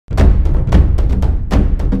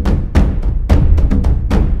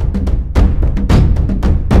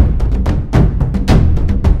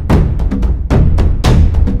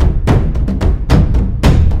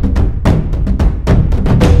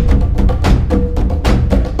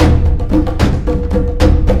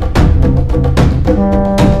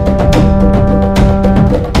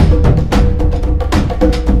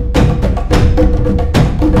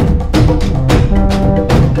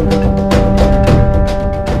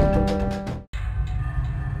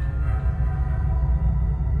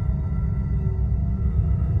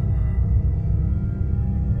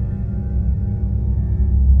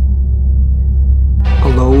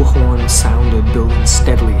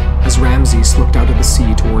looked out at the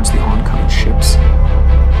sea towards the oncoming ships.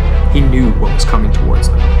 He knew what was coming towards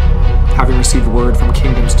them, having received word from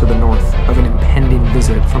kingdoms to the north of an impending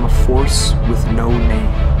visit from a force with no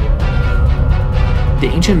name. The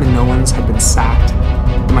ancient Minoans had been sacked,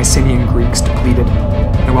 the Mycenaean Greeks depleted,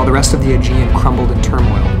 and while the rest of the Aegean crumbled in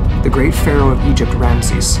turmoil, the great pharaoh of Egypt,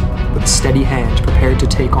 Ramses, with a steady hand prepared to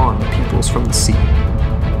take on the peoples from the sea.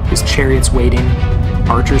 His chariots waiting,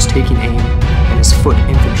 archers taking aim, and his foot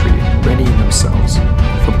infantry readying themselves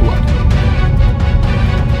for blood.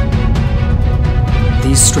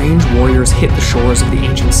 These strange warriors hit the shores of the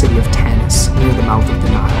ancient city of Tanis, near the mouth of the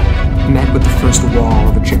Nile, met with the first wall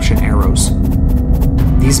of Egyptian arrows.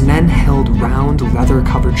 These men held round,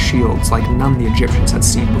 leather-covered shields like none the Egyptians had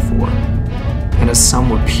seen before. And as some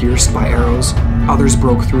were pierced by arrows, others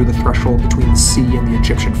broke through the threshold between the sea and the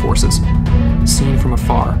Egyptian forces, seen from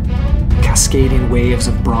afar, cascading waves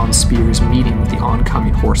of bronze spears meeting with the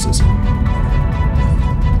oncoming horses.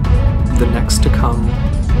 The next to come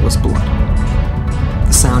was blood.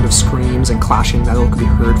 The sound of screams and clashing metal could be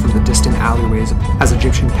heard from the distant alleyways as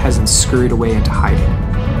Egyptian peasants scurried away into hiding,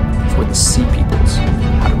 for the sea peoples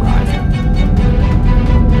had arrived.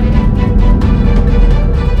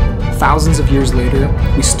 Thousands of years later,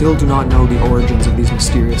 we still do not know the origins of these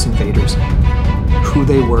mysterious invaders. Who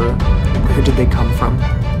they were, where did they come from,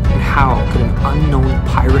 and how could an unknown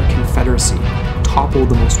pirate confederacy topple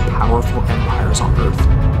the most powerful empires on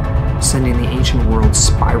Earth, sending the ancient world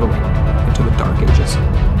spiraling into the Dark Ages.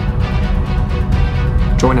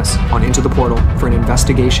 Join us on Into the Portal for an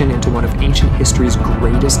investigation into one of ancient history's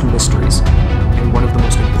greatest mysteries and one of the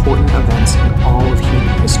most important events in all of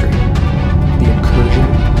human history, the incursion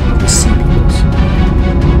of the Sea Peoples.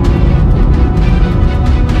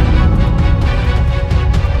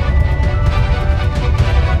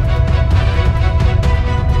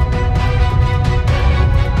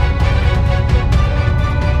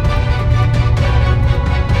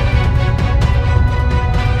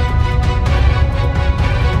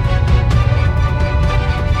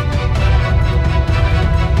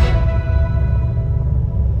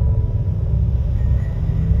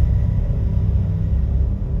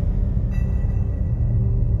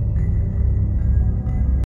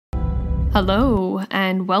 Hello,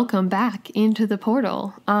 and welcome back into the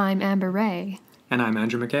portal. I'm Amber Ray. And I'm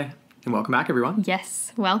Andrew McKay. And welcome back, everyone.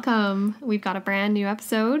 Yes, welcome. We've got a brand new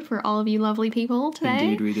episode for all of you lovely people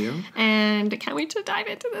today. Indeed we do. And can't wait to dive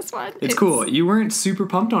into this one. It's cool. You weren't super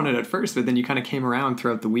pumped on it at first, but then you kind of came around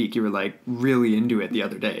throughout the week. You were like really into it the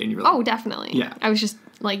other day. And you were like, oh, definitely. Yeah. I was just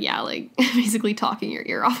like basically talking your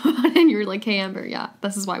ear off about it. And you were like, hey, Amber, yeah,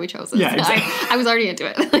 this is why we chose this. Yeah, exactly. I was already into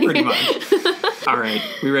it. Pretty much. All right.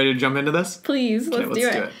 We ready to jump into this? Please, let's do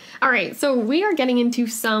it. All right. So we are getting into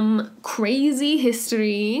some crazy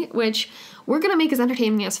history, which we're going to make as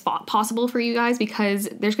entertaining as possible for you guys because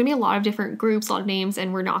there's going to be a lot of different groups, a lot of names,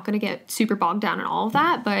 and we're not going to get super bogged down in all of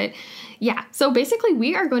that. But yeah, so basically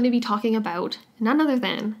we are going to be talking about none other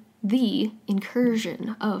than the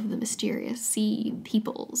incursion of the mysterious sea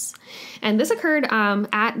peoples. And this occurred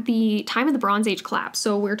at the time of the Bronze Age collapse.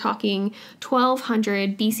 So we're talking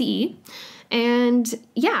 1200 BCE. And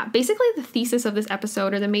yeah, basically the thesis of this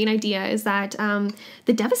episode, or the main idea, is that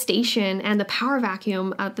the devastation and the power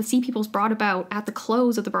vacuum the sea peoples brought about at the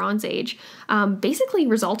close of the Bronze Age basically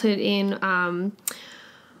resulted in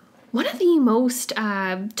one of the most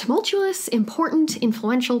tumultuous, important,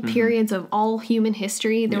 influential periods of all human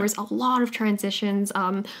history. There was a lot of transitions,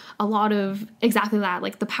 a lot of exactly that,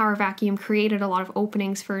 like the power vacuum created a lot of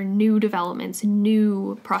openings for new developments,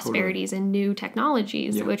 new prosperities, and new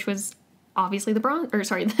technologies, which was obviously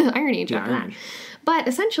the Iron Age after that. But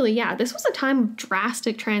essentially, yeah, this was a time of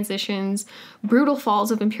drastic transitions, brutal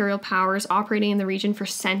falls of imperial powers operating in the region for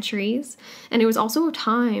centuries. And it was also a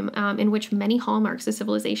time in which many hallmarks of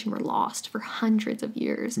civilization were lost for hundreds of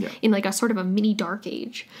years in like a sort of a mini dark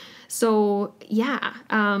age. So, yeah.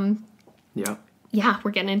 Yeah,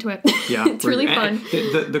 we're getting into it. Yeah, it's really fun.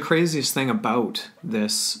 The craziest thing about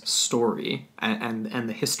this story and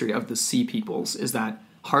the history of the Sea Peoples is that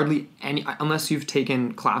hardly any, unless you've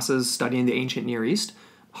taken classes studying the ancient Near East,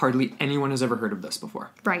 hardly anyone has ever heard of this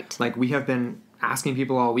before. Right. Like, we have been asking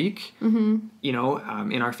people all week, you know,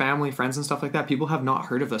 in our family, friends and stuff like that, people have not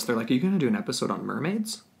heard of this. They're like, are you going to do an episode on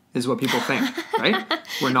mermaids? Is what people think, right?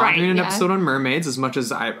 We're not doing an episode on mermaids, as much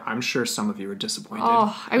as I'm sure some of you are disappointed.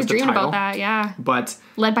 Oh, I was dreaming about that, yeah. But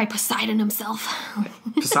led by Poseidon himself.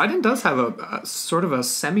 Poseidon does have a sort of a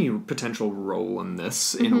semi-potential role in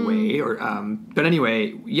this, in a way. But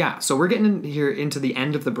anyway, yeah, so we're getting here into the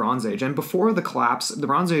end of the Bronze Age. And before the collapse, the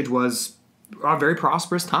Bronze Age was a very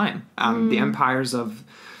prosperous time. The empires of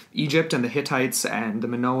Egypt and the Hittites and the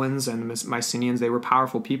Minoans and the Mycenaeans, they were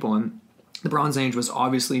powerful people, and the Bronze Age was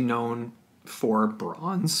obviously known for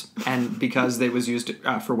bronze, and because it was used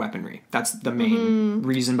for weaponry. That's the main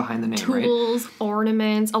reason behind the name, right? Tools,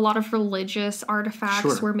 ornaments, a lot of religious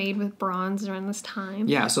artifacts were made with bronze during this time.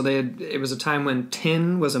 Yeah, so it was a time when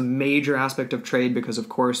tin was a major aspect of trade because, of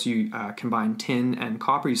course, you combine tin and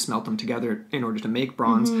copper, you smelt them together in order to make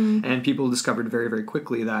bronze, and people discovered very, very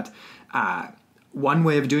quickly that one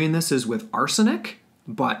way of doing this is with arsenic,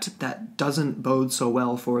 but that doesn't bode so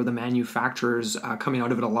well for the manufacturers coming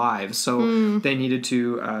out of it alive. So they needed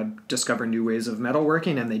to discover new ways of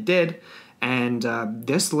metalworking, and they did. And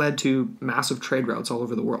this led to massive trade routes all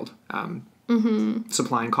over the world,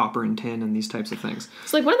 supplying copper and tin and these types of things.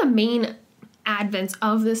 So, like, one of the main advents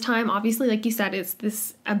of this time, obviously, like you said, is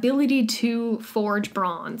this ability to forge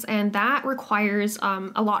bronze, and that requires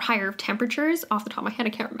a lot higher temperatures. Off the top of my head, I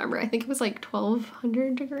can't remember. I think it was like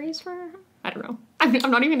 1,200 degrees for... I don't know. I'm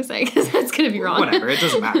not even going to say because that's going to be wrong. Whatever. It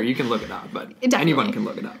doesn't matter. You can look it up, but anyone can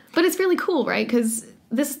look it up. But it's really cool, right? Because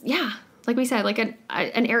this, like we said, like an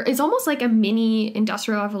era, it's almost like a mini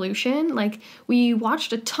industrial revolution. Like, we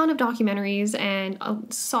watched a ton of documentaries and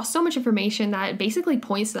saw so much information that basically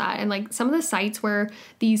points to that. And like some of the sites where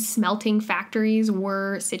these smelting factories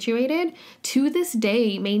were situated to this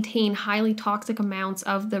day maintain highly toxic amounts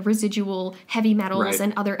of the residual heavy metals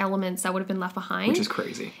and other elements that would have been left behind. Which is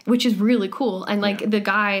crazy. Which is really cool. And like the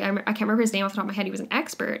guy, I can't remember his name off the top of my head, he was an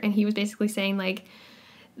expert, and he was basically saying like,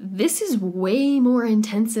 this is way more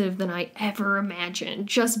intensive than I ever imagined,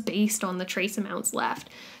 just based on the trace amounts left.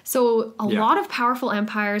 So a lot of powerful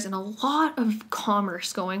empires and a lot of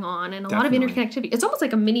commerce going on and a lot of interconnectivity. It's almost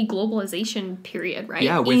like a mini globalization period, right?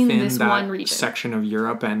 Yeah, within this one region. Section of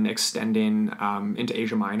Europe and extending into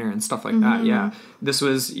Asia Minor and stuff like that. Yeah, this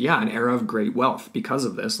was an era of great wealth because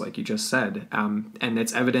of this, like you just said, and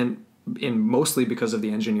it's evident mostly because of the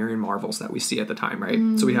engineering marvels that we see at the time,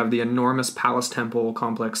 right? So we have the enormous palace temple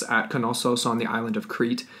complex at Knossos on the island of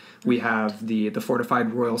Crete. We have the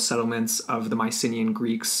fortified royal settlements of the Mycenaean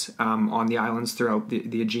Greeks on the islands throughout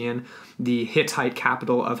the Aegean. The Hittite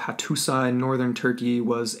capital of Hattusa in northern Turkey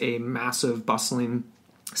was a massive, bustling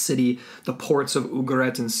city. The ports of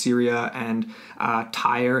Ugarit in Syria and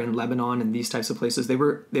Tyre in Lebanon and these types of places, they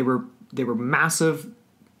were massive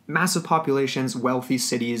populations, wealthy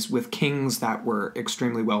cities with kings that were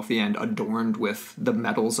extremely wealthy and adorned with the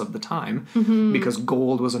metals of the time, because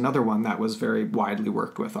gold was another one that was very widely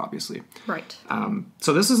worked with, obviously. Right.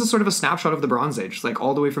 So this is a sort of a snapshot of the Bronze Age, like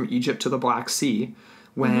all the way from Egypt to the Black Sea,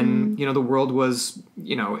 when, the world was,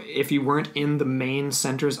 if you weren't in the main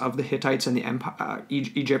centers of the Hittites and the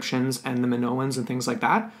Egyptians and the Minoans and things like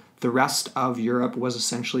that, the rest of Europe was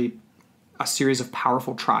essentially a series of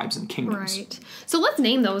powerful tribes and kingdoms. Right. So let's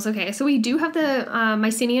name those. Okay. So we do have the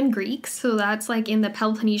Mycenaean Greeks. So that's like in the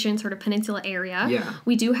Peloponnesian sort of peninsula area. Yeah.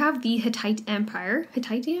 We do have the Hittite Empire.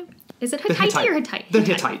 Hittite? Is it Hittite or Hittite? The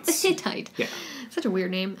Hittites. The Hittite. Yeah. Such a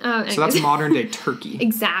weird name. So that's modern day Turkey.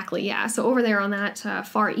 Exactly, yeah. So over there on that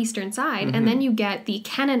far eastern side. And then you get the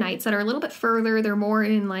Canaanites that are a little bit further. They're more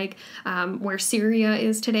in like where Syria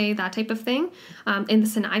is today, that type of thing, in the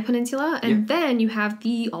Sinai Peninsula. And then you have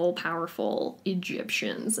the all-powerful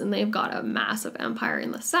Egyptians. And they've got a massive empire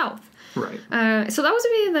in the south. Right. So that was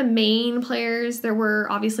really the main players. There were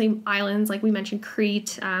obviously islands, like we mentioned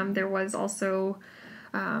Crete. There was also...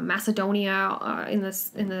 Macedonia in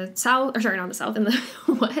the south, or sorry, not the south, in the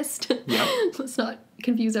west. Yep. Let's not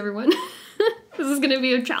confuse everyone. This is going to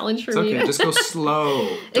be a challenge for me. Okay, just go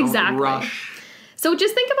slow. Don't rush. So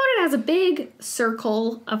just think about it as a big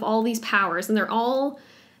circle of all these powers, and they're all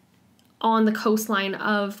on the coastline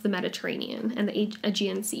of the Mediterranean and the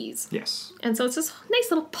Aegean seas. Yes. And so it's this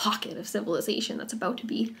nice little pocket of civilization that's about to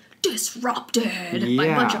be disrupted by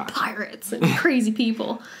a bunch of pirates and crazy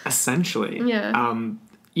people. Essentially. Yeah.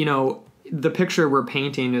 The picture we're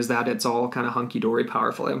painting is that it's all kind of hunky-dory,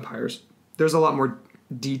 powerful empires. There's a lot more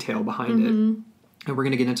detail behind it. And we're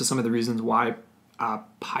going to get into some of the reasons why a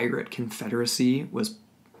pirate confederacy was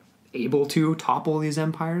able to topple these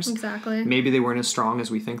empires. Exactly. Maybe they weren't as strong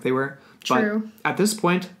as we think they were. True. But at this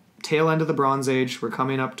point, tail end of the Bronze Age, we're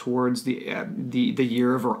coming up towards the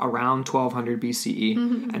year of around 1200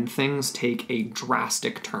 BCE, and things take a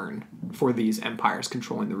drastic turn for these empires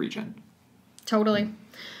controlling the region. Totally.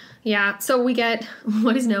 Yeah, so we get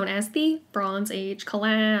what is known as the Bronze Age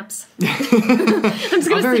collapse.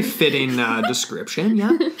 A very fitting description,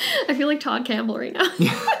 yeah. I feel like Todd Campbell right now,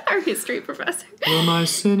 our history professor. The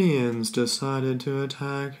Mycenaeans decided to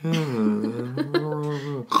attack him.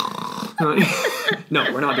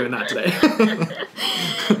 No, we're not doing that today.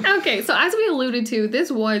 Okay, so as we alluded to,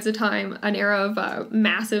 this was an era of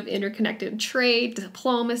massive interconnected trade,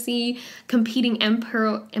 diplomacy, competing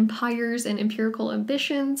empires and imperial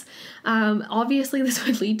ambitions. Obviously, this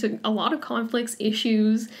would lead to a lot of conflicts,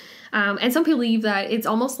 issues, and some people believe that it's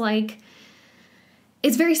almost like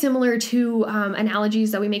it's very similar to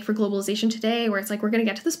analogies that we make for globalization today, where it's like we're going to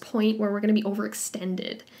get to this point where we're going to be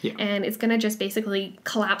overextended, and it's going to just basically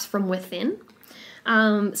collapse from within.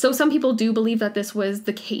 So some people do believe that this was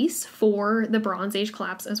the case for the Bronze Age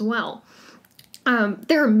collapse as well.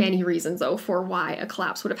 There are many reasons, though, for why a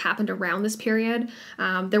collapse would have happened around this period.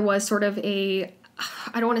 There was sort of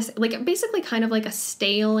I don't want to say, like, basically kind of like a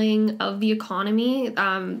staling of the economy.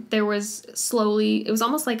 There was it was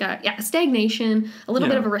almost like a stagnation, a little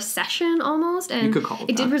bit of a recession almost. And you could call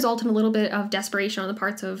it did result in a little bit of desperation on the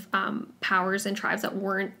parts of powers and tribes that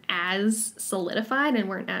weren't as solidified and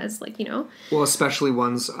weren't as, like, Well, especially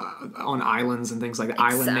ones on islands and things like that.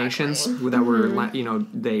 Exactly. Island nations that were,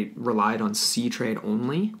 they relied on sea trade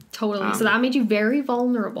only. Totally. So that made you very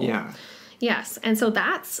vulnerable. Yeah. Yes, and so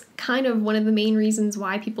that's kind of one of the main reasons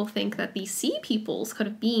why people think that these sea peoples could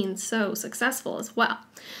have been so successful as well.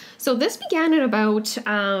 So this began at about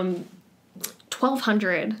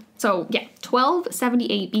 1200. So,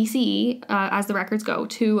 1278 BCE, as the records go,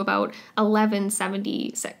 to about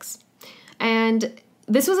 1176. And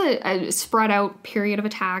this was a spread out period of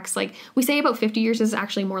attacks. Like, we say about 50 years is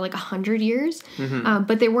actually more like 100 years.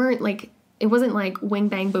 But they weren't like... It wasn't like wing,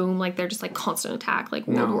 bang, boom, like they're just like constant attack, like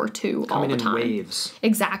World War II all the time. Waves.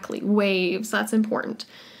 Exactly, waves. That's important.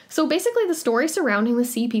 So basically the story surrounding the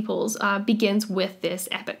Sea Peoples begins with this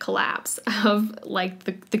epic collapse of, like,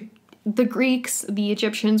 the Greeks, the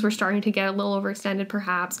Egyptians were starting to get a little overextended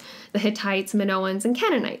perhaps, the Hittites, Minoans, and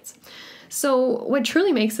Canaanites. So what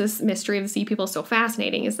truly makes this mystery of the Sea Peoples so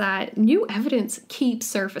fascinating is that new evidence keeps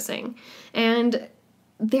surfacing. And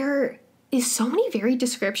there is so many varied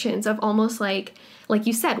descriptions of almost like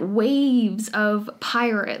you said, waves of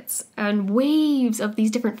pirates and waves of these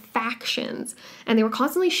different factions. And they were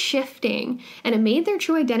constantly shifting, and it made their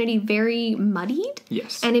true identity very muddied.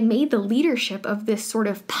 Yes. And it made the leadership of this sort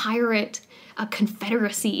of pirate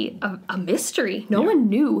confederacy a mystery. No one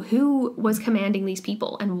knew who was commanding these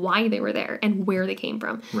people and why they were there and where they came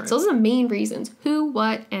from. Right. So those are the main reasons: who,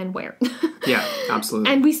 what, and where. Yeah,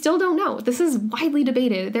 absolutely. And we still don't know. This is widely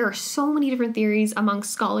debated. There are so many different theories among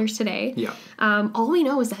scholars today. Yeah. All we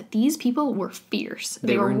know is that these people were fierce.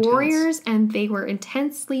 They were warriors, and they were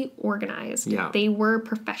intensely organized. Yeah. They were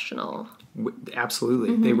professional.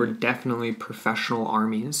 Absolutely. They were definitely professional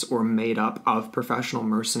armies, or made up of professional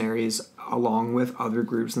mercenaries along with other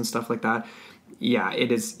groups and stuff like that. Yeah,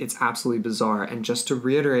 it's absolutely bizarre. And just to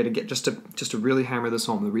reiterate again, just to really hammer this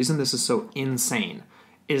home, the reason this is so insane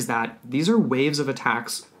is that these are waves of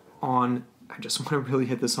attacks on, I just want to really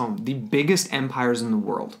hit this home, the biggest empires in the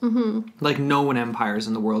world. Like known empires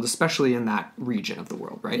in the world, especially in that region of the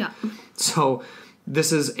world, right? Yeah. So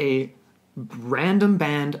this is a random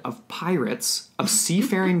band of pirates, of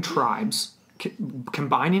seafaring tribes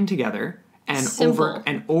combining together and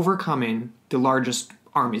overcoming the largest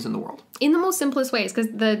armies in the world. In the most simplest ways,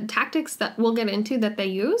 because the tactics that we'll get into that they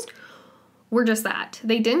used were just that.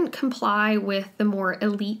 They didn't comply with the more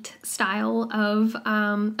elite style of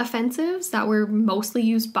offensives that were mostly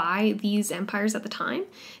used by these empires at the time.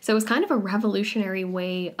 So it was kind of a revolutionary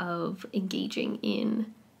way of engaging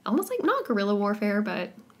in almost like not guerrilla warfare,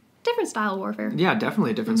 but different style warfare. Yeah,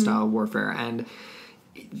 definitely a different style of warfare. And,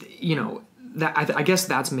 that I guess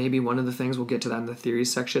that's maybe one of the things, we'll get to that in the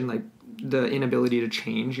theories section, like the inability to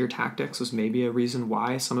change your tactics was maybe a reason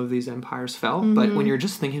why some of these empires fell. But when you're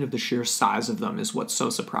just thinking of the sheer size of them is what's so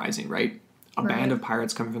surprising, right? A band of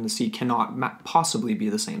pirates coming from the sea cannot possibly be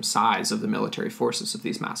the same size of the military forces of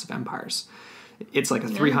these massive empires. It's like a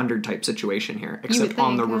 300 type situation here, except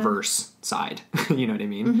on the reverse side. You know what I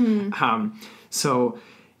mean? So...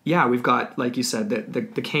 yeah, we've got, like you said,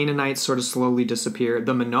 the Canaanites sort of slowly disappear.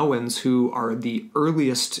 The Minoans, who are the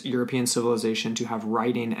earliest European civilization to have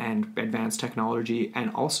writing and advanced technology, and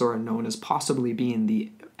also are known as possibly being the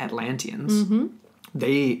Atlanteans,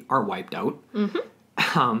 they are wiped out.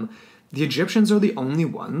 The Egyptians are the only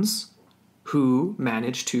ones who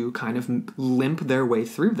managed to kind of limp their way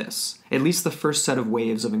through this, at least the first set of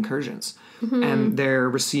waves of incursions. And they're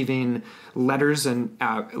receiving letters and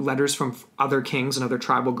letters from other kings and other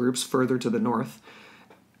tribal groups further to the north,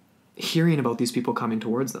 hearing about these people coming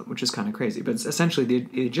towards them, which is kind of crazy. But it's essentially the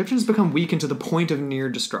Egyptians become weakened to the point of near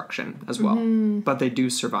destruction as well, but they do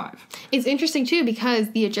survive. It's interesting too,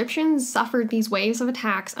 because the Egyptians suffered these waves of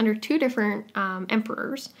attacks under two different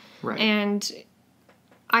emperors, and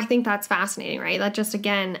I think that's fascinating, right? That just,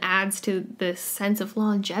 again, adds to this sense of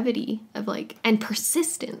longevity of like, and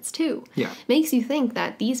persistence too. Yeah. Makes you think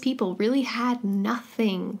that these people really had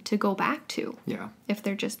nothing to go back to. Yeah. If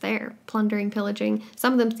they're just there, plundering, pillaging.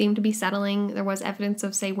 Some of them seem to be settling. There was evidence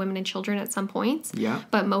of, say, women and children at some points. Yeah.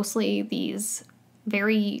 But mostly these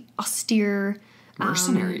very austere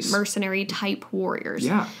mercenary type warriors.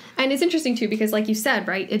 Yeah. And it's interesting too because, like you said,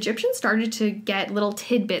 right, Egyptians started to get little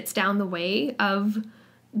tidbits down the way of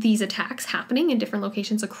these attacks happening in different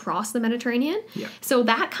locations across the Mediterranean. Yeah. So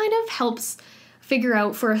that kind of helps figure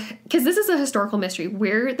out because this is a historical mystery,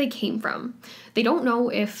 where they came from. They don't know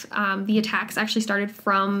if the attacks actually started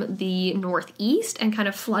from the northeast and kind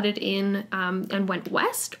of flooded in and went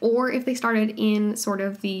west, or if they started in sort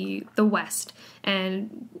of the west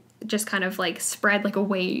and just kind of like spread like a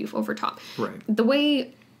wave over top. Right. The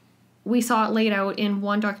way we saw it laid out in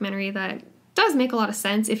one documentary that does make a lot of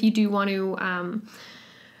sense if you do want to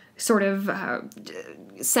sort of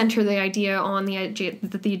center the idea on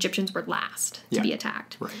that the Egyptians were last to be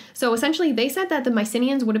attacked. Right. So essentially they said that the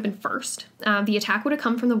Mycenaeans would have been first. The attack would have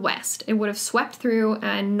come from the west. It would have swept through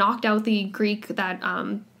and knocked out the Greek, that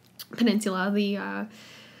peninsula, the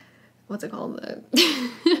what's it called?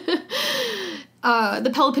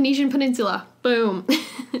 The Peloponnesian Peninsula. Boom.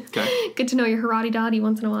 Okay. Good to know your Herodot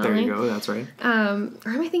once in a while. There you right? go. That's right. Or am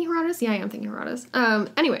I thinking Herodotus? Yeah, I am thinking Herodotus.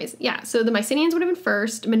 Anyways, yeah. So the Mycenaeans would have been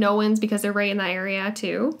first. Minoans, because they're right in that area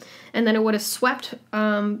too. And then it would have swept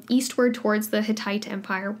eastward towards the Hittite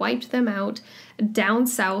Empire, wiped them out, down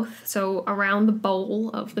south, so around the bowl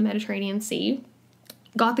of the Mediterranean Sea.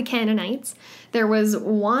 Got the Canaanites. There was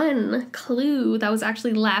one clue that was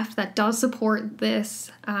actually left that does support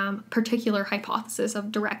this particular hypothesis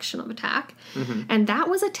of direction of attack. Mm-hmm. And that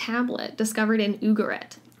was a tablet discovered in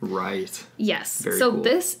Ugarit. Right. Yes. Very so cool.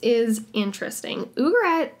 This is interesting.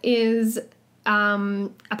 Ugarit is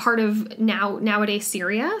a part of nowadays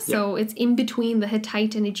Syria. So It's in between the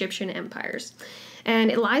Hittite and Egyptian empires.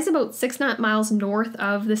 And it lies about 6 miles north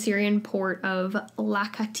of the Syrian port of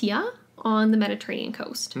Latakia on the Mediterranean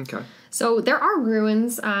coast. Okay. So there are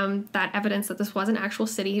ruins that evidence that this was an actual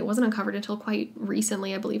city. It wasn't uncovered until quite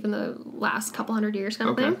recently, I believe, in the last couple hundred years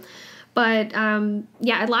kind of thing. But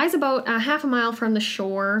it lies about half a mile from the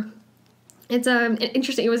shore. It's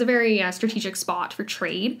interesting. It was a very strategic spot for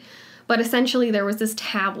trade. But essentially there was this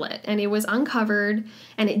tablet, and it was uncovered,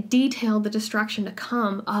 and it detailed the destruction to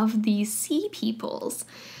come of these sea peoples.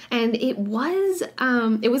 And it was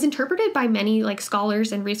interpreted by many like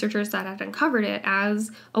scholars and researchers that had uncovered it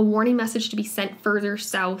as a warning message to be sent further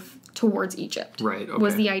south towards Egypt. Right. Okay.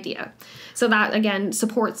 Was the idea. So that again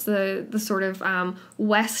supports the sort of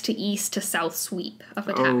west to east to south sweep of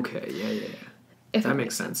attack. Okay. Yeah. That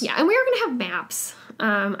makes sense. Yeah, and we are going to have maps.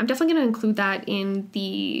 I'm definitely going to include that in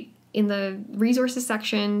the resources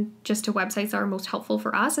section, just to websites that are most helpful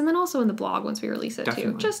for us, and then also in the blog once we release it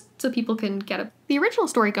too, just so people can get it. The original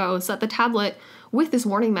story goes that the tablet with this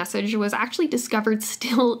warning message was actually discovered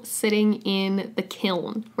still sitting in the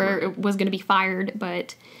kiln where it was going to be fired,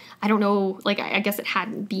 but I don't know, like I guess it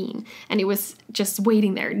hadn't been, and it was just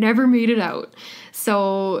waiting there, never made it out.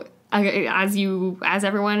 So as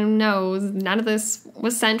everyone knows, none of this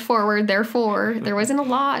was sent forward, therefore there wasn't a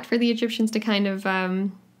lot for the Egyptians to kind of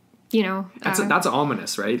that's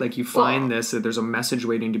ominous, right? Like you find there's a message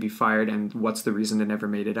waiting to be fired, and what's the reason it never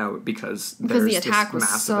made it out? Because the attack was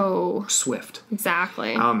so swift.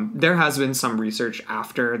 Exactly. There has been some research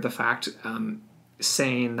after the fact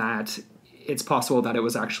saying that it's possible that it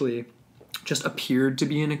was actually just appeared to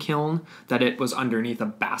be in a kiln, that it was underneath a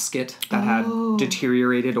basket that had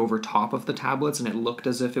deteriorated over top of the tablets, and it looked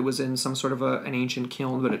as if it was in some sort of an ancient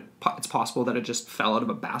kiln, but it's possible that it just fell out of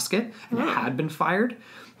a basket and it had been fired.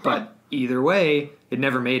 But either way, it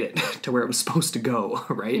never made it to where it was supposed to go,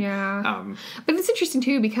 right? Yeah. But it's interesting,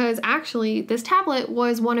 too, because actually this tablet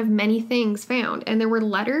was one of many things found. And there were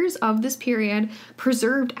letters of this period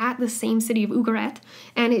preserved at the same city of Ugarit.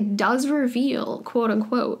 And it does reveal, quote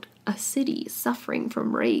unquote, a city suffering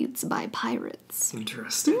from raids by pirates.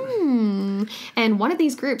 Interesting. And one of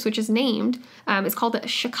these groups, which is named, is called the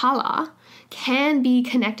Shakala, can be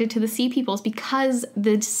connected to the Sea Peoples because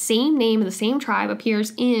the same name of the same tribe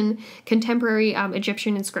appears in contemporary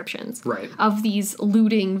Egyptian inscriptions of these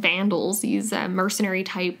looting vandals, these mercenary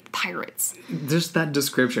type pirates. Just that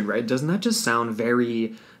description, right? Doesn't that just sound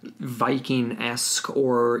very Viking-esque,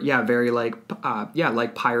 or very like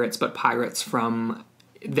pirates, but pirates from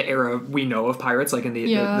the era we know of pirates, like in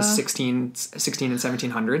the 16 and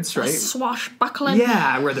 1700s, right? Swashbuckling.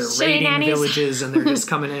 Yeah, where they're raiding villages and they're just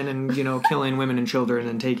coming in and, killing women and children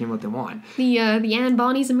and taking what they want. The Anne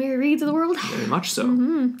Bonnies and Mary Reads of the world. Very much so.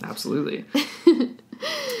 Mm-hmm. Absolutely.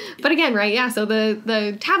 But again, right, yeah, so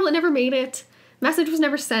the tablet never made it, message was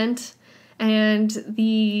never sent, and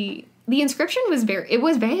the inscription was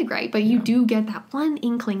vague, right? But you do get that one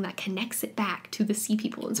inkling that connects it back to the Sea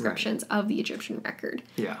People inscriptions of the Egyptian record.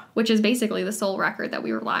 Yeah. Which is basically the sole record that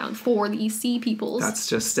we rely on for the Sea Peoples. That's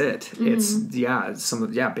just it. Mm-hmm. It's,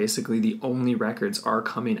 basically the only records are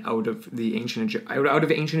coming out of the ancient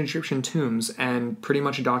Egyptian tombs and pretty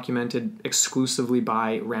much documented exclusively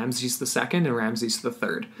by Ramses II and Ramses III.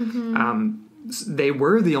 Mm-hmm. They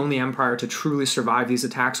were the only empire to truly survive these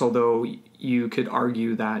attacks, although you could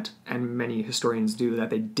argue that, and many historians do,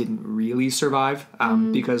 that they didn't really survive,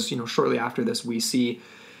 because, shortly after this we see,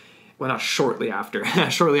 well, not shortly after,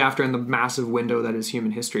 shortly after in the massive window that is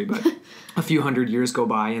human history, but a few hundred years go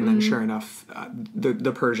by, and then sure enough,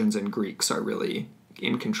 the Persians and Greeks are really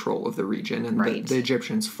in control of the region, and the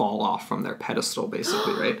Egyptians fall off from their pedestal,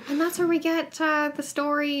 basically, right? And that's where we get the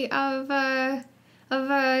story of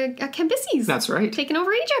Cambyses. That's right. Taking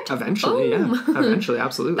over Egypt. Eventually, Boom. Yeah. Eventually,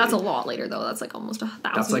 absolutely. That's a lot later, though. That's like almost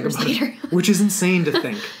 1,000 years later. Which is insane to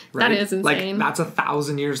think, right? That is insane. Like, that's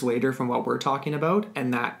 1,000 years later from what we're talking about,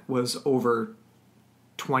 and that was over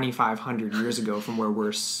 2,500 years ago from where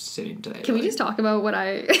we're sitting today. Can we just talk about what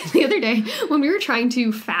the other day, when we were trying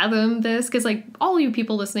to fathom this, because, like, all you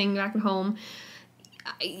people listening back at home,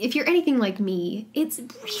 if you're anything like me, it's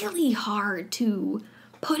really hard to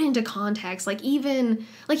put into context,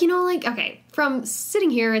 from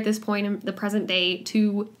sitting here at this point in the present day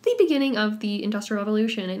to the beginning of the Industrial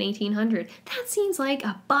Revolution in 1800, that seems like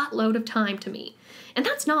a buttload of time to me. And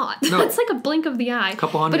that's not. No. That's like a blink of the eye. A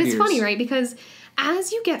couple hundred years. But it's funny, right? Because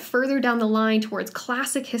as you get further down the line towards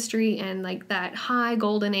classic history and like that high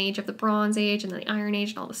golden age of the Bronze Age and the Iron Age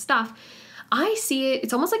and all this stuff, I see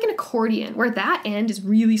it's almost like an accordion where that end is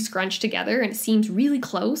really scrunched together and it seems really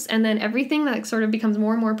close, and then everything that sort of becomes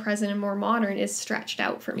more and more present and more modern is stretched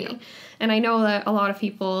out for me. Yeah. And I know that a lot of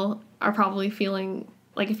people are probably feeling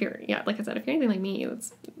like, if you're anything like me,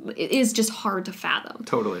 it is just hard to fathom.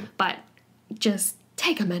 Totally. But just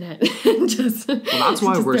take a minute. That's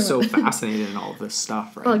why we're so fascinated in all of this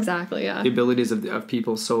stuff, right? Well, exactly, yeah. The abilities of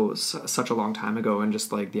people such a long time ago, and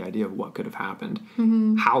just like the idea of what could have happened.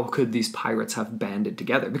 Mm-hmm. How could these pirates have banded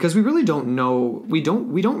together? Because we really don't know. We don't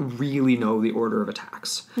really know the order of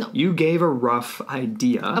attacks. No. You gave a rough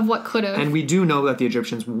idea of what could have, and we do know that the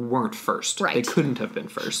Egyptians weren't first. Right. They couldn't have been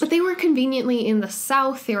first. But they were conveniently in the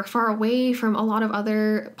south. They were far away from a lot of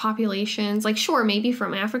other populations. Like, sure, maybe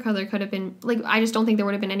from Africa there could have been, like, I just don't think there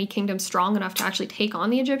would have been any kingdom strong enough to actually take on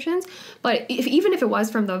the Egyptians. But even if it was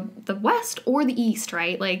from the west or the east,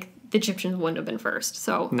 right, like, the Egyptians wouldn't have been first.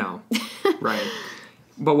 So no. Right.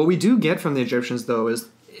 But what we do get from the Egyptians, though, is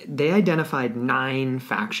they identified 9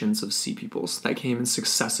 factions of sea peoples that came in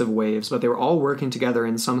successive waves, but they were all working together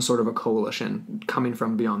in some sort of a coalition coming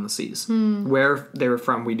from beyond the seas. Where they were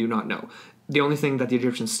from, we do not know. The only thing that the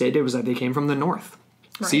Egyptians stated was that they came from the north.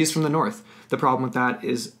 Right. Seas from the north. The problem with that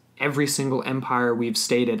is every single empire we've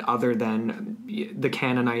stated, other than the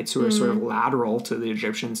Canaanites, who are sort of lateral to the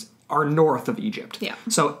Egyptians, are north of Egypt. Yeah.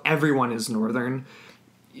 So everyone is northern.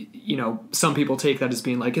 Some people take that as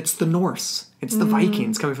being like, it's the Norse. It's the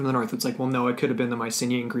Vikings coming from the north. It's like, well, no, it could have been the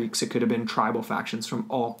Mycenaean Greeks. It could have been tribal factions from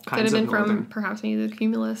all kinds of northern. Could have been from perhaps maybe the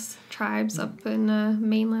cumulus tribes up in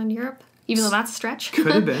mainland Europe. Even though that's a stretch. Could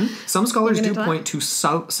have been. Some scholars do point to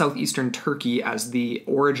southeastern Turkey as the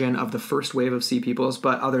origin of the first wave of sea peoples,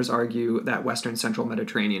 but others argue that western central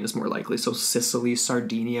Mediterranean is more likely. So Sicily,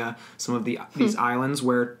 Sardinia, some of these islands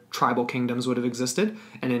where tribal kingdoms would have existed.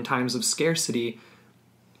 And in times of scarcity,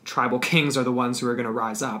 tribal kings are the ones who are going to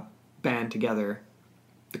rise up, band together.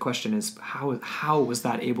 The question is, how was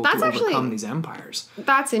that able to overcome these empires?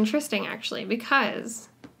 That's interesting, actually, because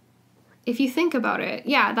if you think about it,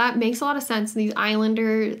 yeah, that makes a lot of sense. These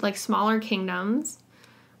islander, like, smaller kingdoms,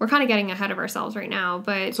 we're kind of getting ahead of ourselves right now,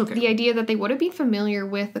 but the idea that they would have been familiar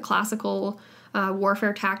with the classical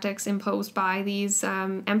warfare tactics imposed by these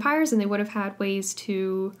empires, and they would have had ways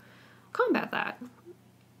to combat that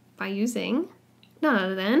by using none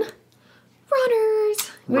other than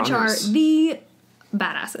runners, which are the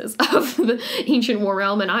badasses of the ancient war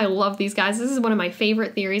realm, and I love these guys. This is one of my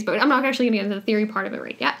favorite theories, but I'm not actually going to get into the theory part of it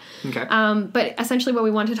right yet. Okay. But essentially what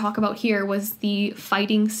we wanted to talk about here was the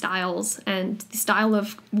fighting styles and the style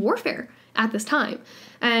of warfare at this time.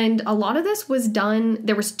 And a lot of this was done,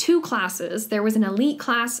 there was 2 classes. There was an elite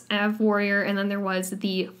class of warrior, and then there was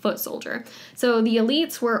the foot soldier. So the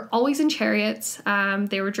elites were always in chariots.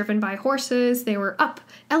 They were driven by horses. They were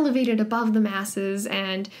elevated above the masses,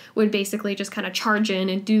 and would basically just kind of charge in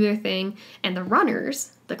and do their thing. And the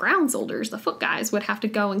runners, the ground soldiers, the foot guys, would have to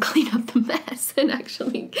go and clean up the mess and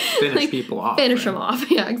actually finish people off. Finish them off.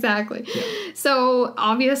 Yeah, exactly. Yeah. So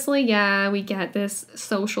obviously, we get this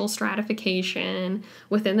social stratification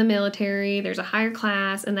within the military. There's a higher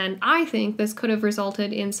class. And then I think this could have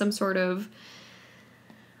resulted in some sort of,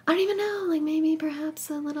 I don't even know, like maybe perhaps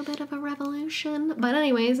a little bit of a revolution. But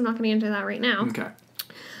anyways, I'm not going to get into that right now. Okay.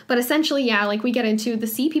 But essentially, like we get into, the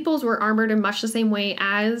Sea Peoples were armored in much the same way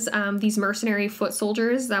as these mercenary foot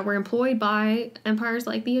soldiers that were employed by empires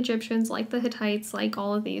like the Egyptians, like the Hittites, like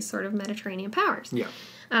all of these sort of Mediterranean powers. Yeah.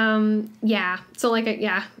 So like,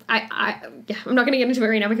 I'm not going to get into it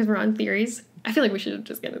right now because we're on theories. I feel like we should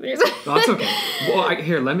just get into theories. Well, that's okay. Well,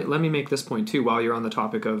 let me make this point too while you're on the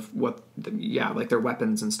topic of like their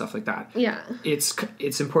weapons and stuff like that. Yeah.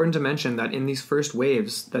 It's important to mention that in these first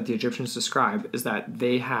waves that the Egyptians describe is that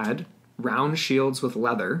they had round shields with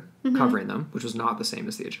leather covering them, which was not the same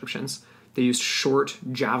as the Egyptians. They used short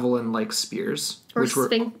javelin-like spears, which were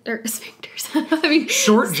sphincters. I mean,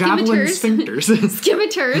 short javelin sphincters.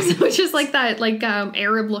 Scimitars, which is like that,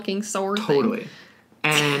 Arab-looking sword Totally. thing.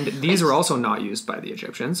 And these were also not used by the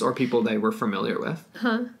Egyptians or people they were familiar with.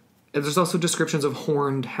 Huh. And there's also descriptions of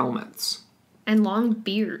horned helmets. And long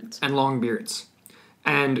beards.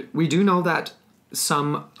 And we do know that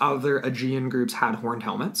some other Aegean groups had horned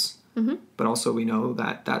helmets. Mm-hmm. But also we know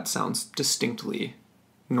that sounds distinctly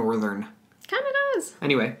northern. Kind of does.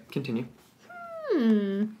 Anyway, continue.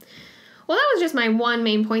 Well, that was just my one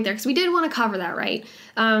main point there, because we did want to cover that, right?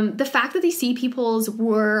 The fact that these Sea Peoples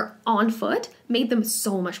were on foot made them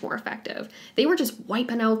so much more effective. They were just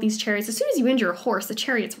wiping out these chariots. As soon as you injure a horse, the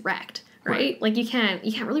chariot's wrecked, right? Like you can't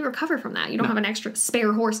really recover from that. You don't have an extra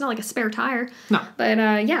spare horse, not like a spare tire. No. But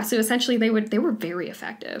so essentially they were very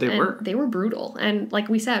effective. They were brutal, and like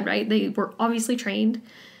we said, right? They were obviously trained.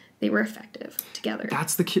 They were effective together.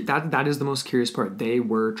 That is the most curious part. They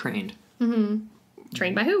were trained. Mm-hmm.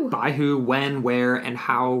 Trained by who? By who, when, where, and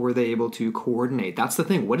how were they able to coordinate? That's the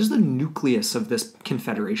thing. What is the nucleus of this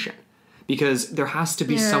confederation? Because there has to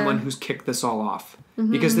be someone who's kicked this all off.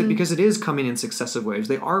 Mm-hmm. Because it is coming in successive waves.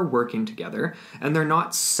 They are working together, and they're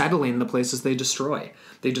not settling the places they destroy.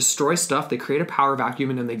 They destroy stuff, they create a power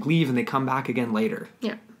vacuum, and then they leave, and they come back again later.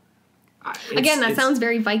 Yeah. Again, that sounds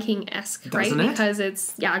very Viking-esque, right? Doesn't it? Because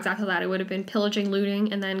it's, exactly that. It would have been pillaging,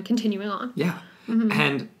 looting, and then continuing on. Yeah. Mm-hmm.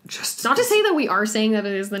 And just not to say that we are saying that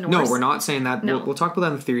it is the Norse. No, we're not saying that. No. We'll talk about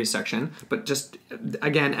that in the theory section. But just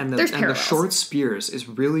again, the short spears is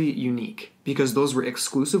really unique because those were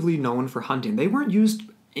exclusively known for hunting. They weren't used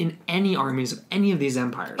in any armies of any of these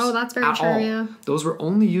empires. Oh, that's very true. Yeah, those were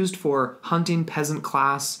only used for hunting, peasant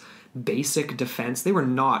class, basic defense. They were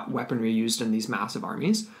not weaponry used in these massive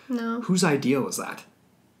armies. No. Whose idea was that?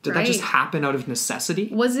 Did that just happen out of necessity?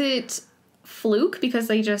 Was it fluke because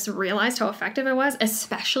they just realized how effective it was,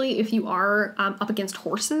 especially if you are up against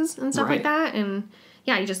horses and stuff like that, and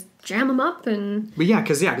you just jam them up and. But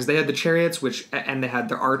because they had the chariots, and they had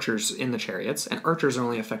their archers in the chariots, and archers are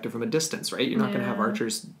only effective from a distance, right? You're not going to have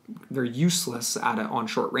archers; they're useless on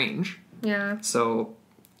short range. Yeah. So.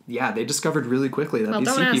 Yeah, they discovered really quickly that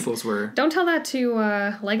these Sea Peoples were. Don't tell that to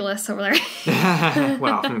Legolas over there.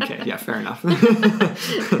 Well, okay, yeah, fair enough.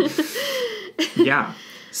 Yeah,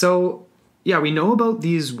 so. Yeah, we know about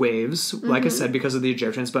these waves, like I said, because of the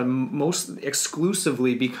Egyptians, but most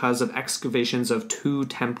exclusively because of excavations of two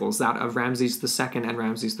temples, that of Ramses II and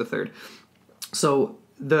Ramses III. So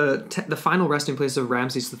the final resting place of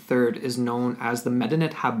Ramses III is known as the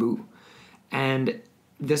Medinet Habu. And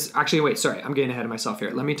this, actually, wait, sorry, I'm getting ahead of myself here.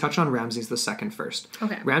 Let me touch on Ramses II first.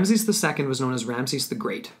 Okay. Ramses II was known as Ramses the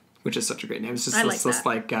Great, which is such a great name. It's just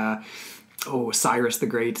like Cyrus the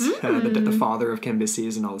Great, the father of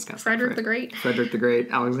Cambyses and all this kind of Frederick stuff. Right? Frederick the Great,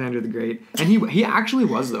 Alexander the Great. And he actually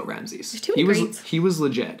was, though, Ramses. He was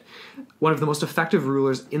legit. One of the most effective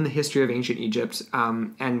rulers in the history of ancient Egypt,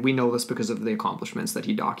 and we know this because of the accomplishments that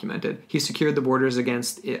he documented. He secured the borders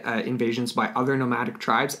against invasions by other nomadic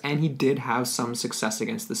tribes, and he did have some success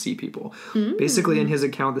against the Sea People. Basically, in his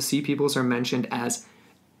account, the Sea Peoples are mentioned as,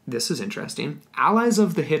 this is interesting, allies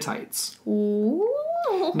of the Hittites. Ooh.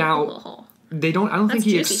 Now, I don't think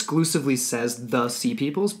he exclusively says the Sea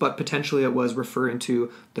Peoples, but potentially it was referring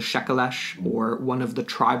to the Shekelesh or one of the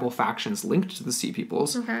tribal factions linked to the Sea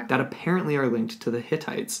Peoples that apparently are linked to the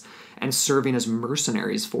Hittites and serving as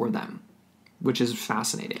mercenaries for them, which is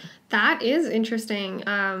fascinating. That is interesting.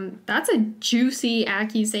 That's a juicy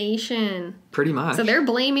accusation. Pretty much. So they're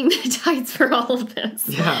blaming the Hittites for all of this.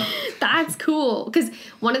 Yeah. That's cool. Because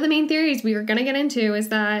one of the main theories we were going to get into is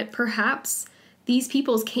that perhaps these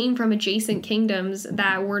peoples came from adjacent kingdoms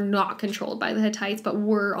that were not controlled by the Hittites, but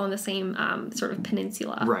were on the same sort of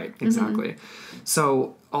peninsula. Right, exactly.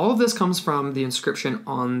 So all of this comes from the inscription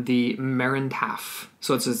on the Merintaf.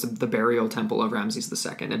 So it's the burial temple of Ramses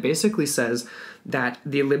II. It basically says that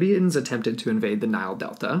the Libyans attempted to invade the Nile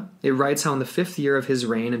Delta. It writes how in the 5th year of his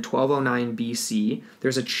reign in 1209 BC,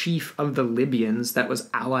 there's a chief of the Libyans that was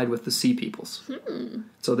allied with the Sea Peoples.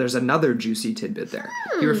 So there's another juicy tidbit there.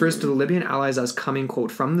 He refers to the Libyan allies as coming, quote,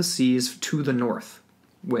 from the seas to the north,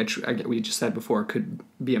 which we just said before could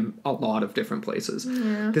be a lot of different places.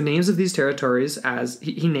 Yeah. The names of these territories, as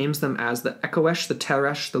he names them as the Ekoesh, the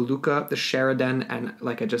Teresh, the Luka, the Sheridan, and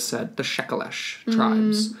like I just said, the Shekelesh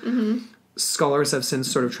tribes. Scholars have since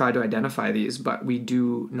sort of tried to identify these, but we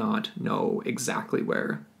do not know exactly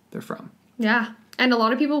where they're from. Yeah, and a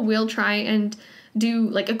lot of people will try and do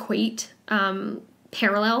like equate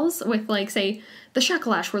parallels with, like, say, the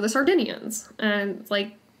Shekelesh were the Sardinians, and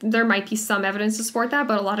like there might be some evidence to support that,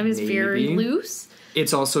 but a lot of it is very loose.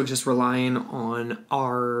 It's also just relying on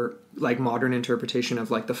our, like, modern interpretation of,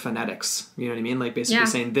 like, the phonetics. You know what I mean? Like, basically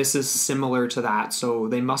saying this is similar to that, so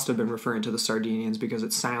they must have been referring to the Sardinians because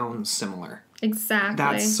it sounds similar. Exactly.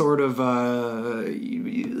 That's sort of,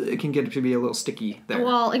 it can get to be a little sticky there.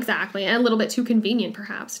 Well, exactly. And a little bit too convenient,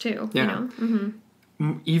 perhaps, too. Yeah. You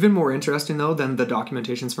know? Even more interesting, though, than the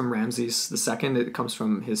documentations from Ramses II, it comes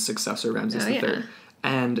from his successor, Ramses III. Yeah.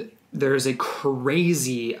 And there's a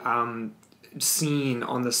crazy scene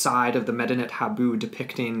on the side of the Medinet Habu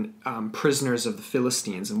depicting prisoners of the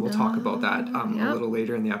Philistines, and we'll talk about that a little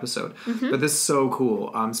later in the episode. But this is so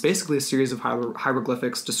cool. It's basically a series of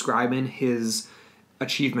hieroglyphics describing his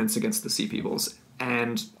achievements against the Sea Peoples,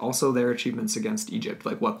 and also their achievements against Egypt,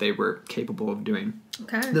 like what they were capable of doing.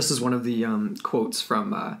 Okay. This is one of the quotes from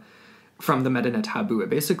the Medinet Habu. It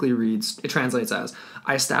basically it translates as,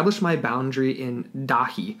 I established my boundary in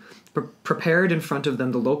Dahi, prepared in front of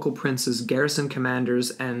them the local princes, garrison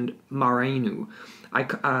commanders, and Marainu. I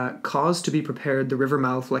caused to be prepared the river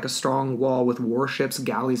mouth like a strong wall with warships,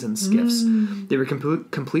 galleys, and skiffs. They were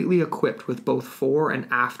completely equipped with both fore and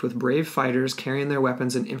aft with brave fighters carrying their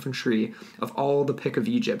weapons and infantry of all the pick of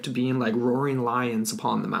Egypt, being like roaring lions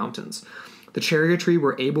upon the mountains. The chariotry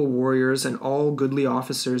were able warriors and all goodly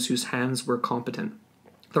officers whose hands were competent.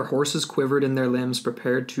 Their horses quivered in their limbs,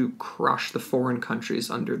 prepared to crush the foreign countries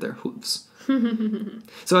under their hoofs.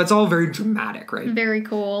 So it's all very dramatic, right? Very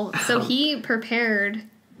cool. So he prepared.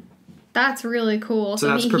 That's really cool.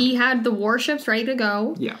 So he had the warships ready to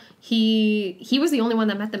go. Yeah. He was the only one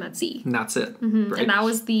that met them at sea. And that's it. Right? And that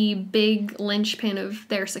was the big linchpin of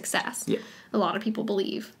their success. Yeah. A lot of people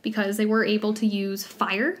believe, because they were able to use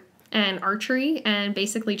fire and archery and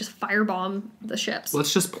basically just firebomb the ships.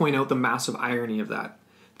 Let's just point out the massive irony of that.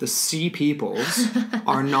 The Sea Peoples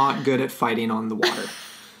are not good at fighting on the water.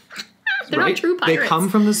 They're not true pirates. They come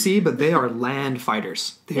from the sea, but they are land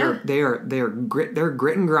fighters. They're grit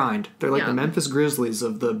and grind. They're like the Memphis Grizzlies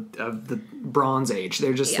of the Bronze Age.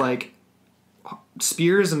 They're just like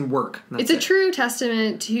spears and work. It's a true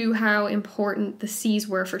testament to how important the seas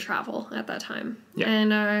were for travel at that time. Yeah.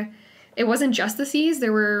 And it wasn't just the seas,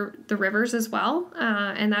 there were the rivers as well,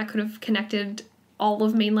 and that could have connected all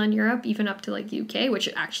of mainland Europe, even up to like the UK, which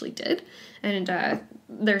it actually did. And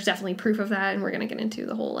there's definitely proof of that, and we're going to get into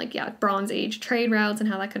the whole Bronze Age trade routes and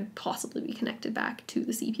how that could possibly be connected back to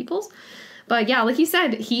the Sea Peoples. But yeah, like you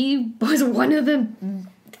said, he was one of the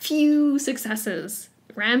few successes.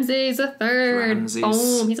 Ramses III.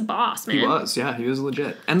 Boom, he's a boss, man. He was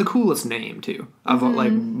legit. And the coolest name, too, of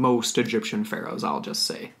like most Egyptian pharaohs, I'll just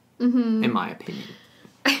say, in my opinion.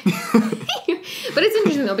 But it's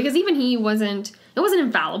interesting, though, because even it wasn't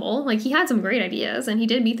infallible. Like, he had some great ideas, and he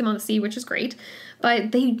did meet them on the sea, which is great.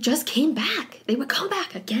 But they just came back. They would come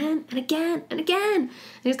back again and again and again. And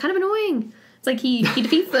it was kind of annoying. It's like he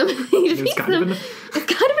defeats them. It's kind of annoying.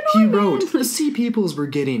 He wrote, the Sea Peoples were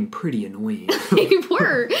getting pretty annoying. They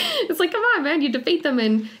were. It's like, come on, man. You defeat them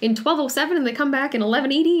in 1207 and they come back in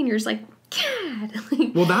 1180 and you're just like,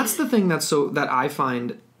 God. Well, that's the thing that I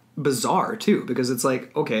find bizarre, too. Because it's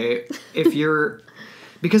like, okay,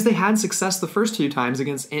 because they had success the first few times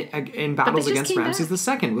in battles against Ramses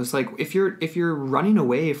II. Was like, if you're running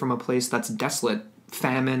away from a place that's desolate,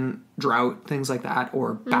 famine, drought, things like that,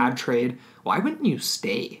 or bad trade, why wouldn't you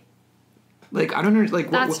stay? Like, I don't know.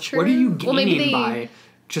 Like, what are you gaining by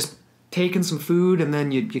just taken some food and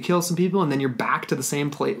then you kill some people and then you're back to the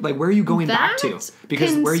same place. Like, where are you going back to?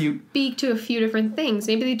 Because where you speak to a few different things.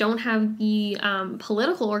 Maybe they don't have the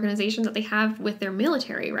political organization that they have with their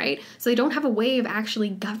military, right? So they don't have a way of actually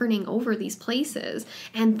governing over these places.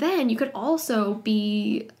 And then you could also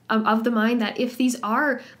be of the mind that if these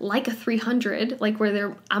are like a 300, like where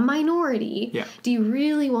they're a minority, do you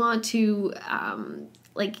really want to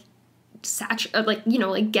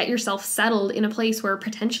get yourself settled in a place where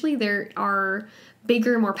potentially there are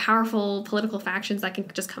bigger, more powerful political factions that can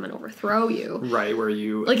just come and overthrow you? Right, where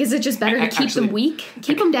you... Like, is it just better to keep them weak?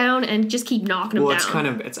 Keep them down and just keep knocking them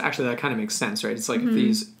down? It's actually, that kind of makes sense, right? It's like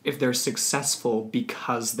if they're successful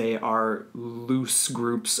because they are loose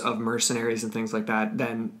groups of mercenaries and things like that,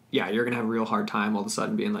 then, you're going to have a real hard time all of a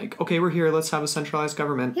sudden being like, okay, we're here, let's have a centralized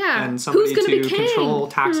government. Yeah, and somebody to control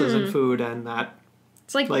taxes and food and that...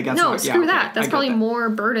 It's like no, screw that. That's probably more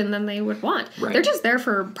burden than they would want. Right. They're just there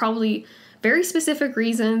for probably very specific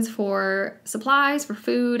reasons for supplies, for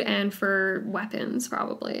food, and for weapons,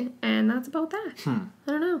 probably. And that's about that. I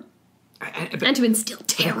don't know. And to instill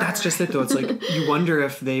terror. That's just it, though. It's like, you wonder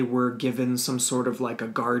if they were given some sort of like a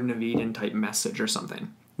Garden of Eden type message or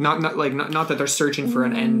something. Not that they're searching for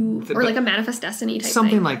an end. Or like a Manifest Destiny type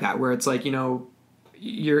something thing. Like that, where it's like,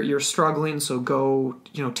 you're struggling, so go,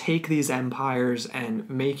 take these empires and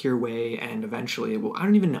make your way, and eventually, well, I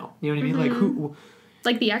don't even know. You know what I mean? Like, who...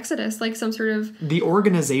 Like the Exodus, like some sort of... The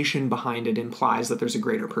organization behind it implies that there's a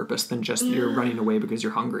greater purpose than just you're running away because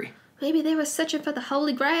you're hungry. Maybe they were searching for the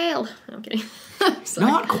Holy Grail. No, I'm kidding.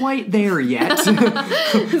 Not quite there yet.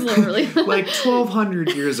 Literally. Like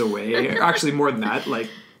 1,200 years away. Actually, more than that. Like,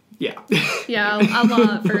 yeah. Yeah, a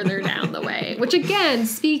lot further down the way. Which, again,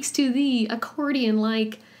 speaks to the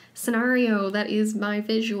accordion-like scenario that is my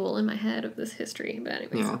visual in my head of this history. But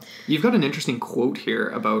anyways. Yeah. You've got an interesting quote here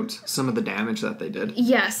about some of the damage that they did.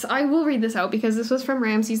 Yes, I will read this out because this was from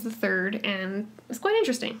Ramses III, and it's quite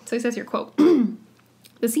interesting. So he says here, quote,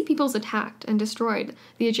 "The Sea Peoples attacked and destroyed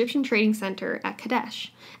the Egyptian trading center at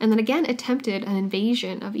Kadesh, and then again attempted an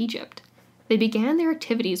invasion of Egypt. They began their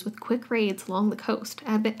activities with quick raids along the coast,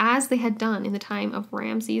 as they had done in the time of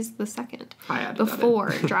Ramses II, before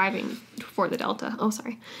the Delta. Oh,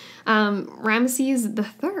 sorry. Ramses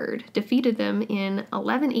III defeated them in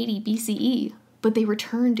 1180 BCE, but they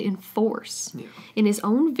returned in force. Yeah. In his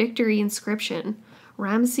own victory inscription,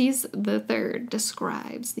 Ramses III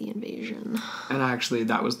describes the invasion." And actually,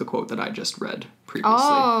 that was the quote that I just read previously.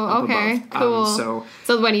 Oh, okay, cool. So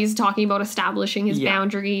when he's talking about establishing his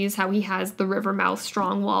boundaries, how he has the river mouth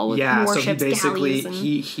strong wall with warships, galleys, and...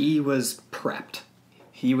 he was prepped.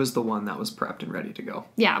 He was the one that was prepped and ready to go.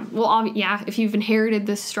 Yeah, well, if you've inherited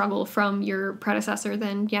this struggle from your predecessor,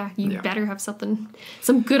 then you better have some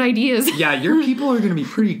good ideas. Yeah, your people are going to be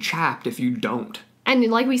pretty chapped if you don't. And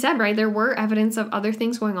like we said, right, there were evidence of other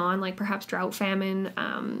things going on, like perhaps drought, famine,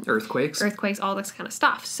 earthquakes, all this kind of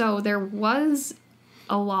stuff. So there was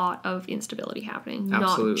a lot of instability happening,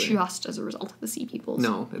 Absolutely. Not just as a result of the Sea Peoples.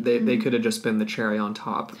 No, they could have just been the cherry on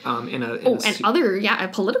top. Other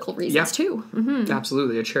political reasons too. Mm-hmm.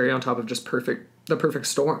 Absolutely, a cherry on top of just the perfect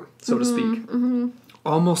storm, so to speak. Mm-hmm.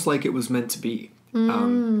 Almost like it was meant to be.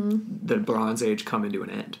 The Bronze Age coming to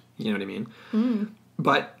an end. You know what I mean? Mm.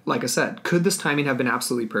 But, like I said, could this timing have been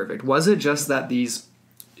absolutely perfect? Was it just that these,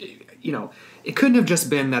 it couldn't have just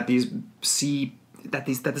been that the Sea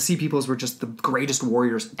Peoples were just the greatest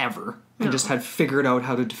warriors ever and just had figured out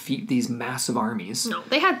how to defeat these massive armies. No,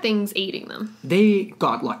 they had things aiding them. They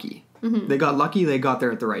got lucky. Mm-hmm. They got lucky, they got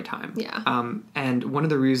there at the right time. Yeah. And one of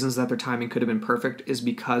the reasons that their timing could have been perfect is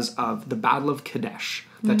because of the Battle of Kadesh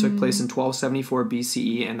that took place in 1274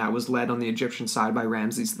 BCE, and that was led on the Egyptian side by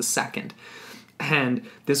Ramses II. And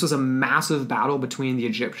this was a massive battle between the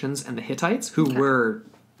Egyptians and the Hittites, who were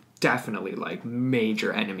definitely like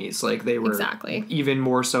major enemies. Like they were even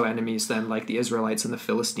more so enemies than like the Israelites and the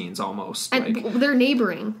Philistines almost. And they're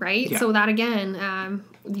neighboring, right? Yeah. So that again,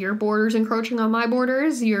 your borders encroaching on my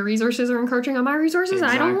borders, your resources are encroaching on my resources.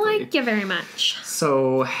 Exactly. I don't like you very much.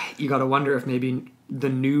 So you got to wonder if maybe the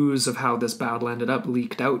news of how this battle ended up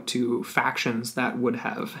leaked out to factions that would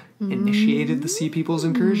have initiated the Sea People's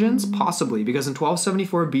incursions? Possibly, because in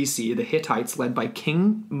 1274 BC, the Hittites, led by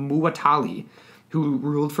King Muwatalli, who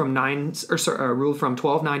ruled from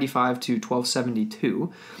 1295 to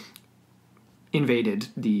 1272, invaded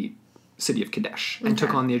the city of Kadesh and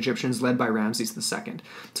took on the Egyptians, led by Ramses II.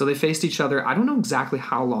 So they faced each other. I don't know exactly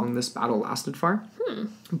how long this battle lasted for,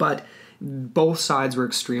 but both sides were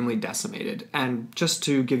extremely decimated. And just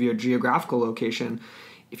to give you a geographical location,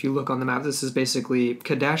 if you look on the map, this is basically,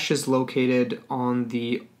 Kadesh is located on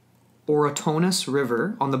the Orontes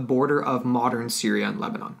River on the border of modern Syria and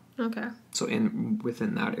Lebanon. Okay. So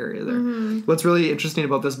within that area there. What's really interesting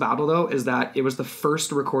about this battle, though, is that it was the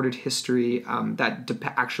first recorded history that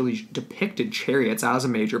actually depicted chariots as a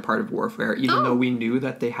major part of warfare, even though we knew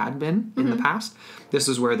that they had been in the past. This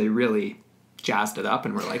is where they really jazzed it up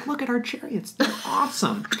and were like, look at our chariots, they're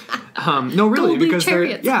awesome. No, really, because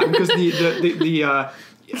chariots. because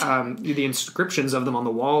the inscriptions of them on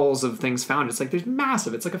the walls of things found, it's like there's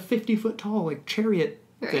massive. It's like a 50-foot tall like chariot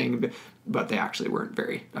thing, but they actually weren't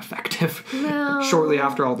very effective. No. Shortly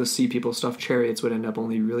after all this Sea People stuff, chariots would end up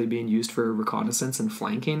only really being used for reconnaissance and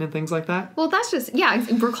flanking and things like that. Well, that's just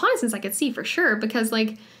reconnaissance I could see for sure, because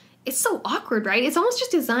like it's so awkward, right? It's almost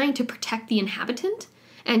just designed to protect the inhabitant.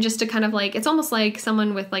 And just to kind of like, it's almost like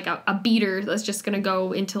someone with like a beater that's just going to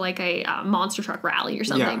go into like a monster truck rally or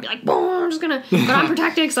something. Be like, boom, I'm just going to, but I'm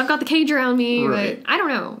protected because I've got the cage around me. Right. But I don't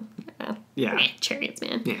know. Chariots,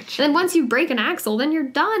 man. Yeah, and then once you break an axle, then you're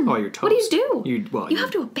done. Oh, you're toast. What do you do? You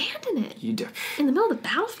have to abandon it. You do. In the middle of the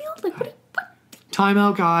battlefield? Like, what? Time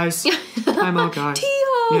out, guys. Time out, guys.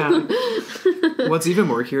 Yeah. What's even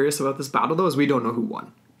more curious about this battle, though, is we don't know who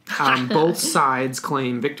won. Both sides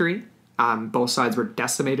claim victory. Both sides were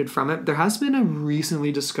decimated from it. There has been a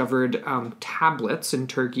recently discovered tablets in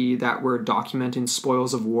Turkey that were documenting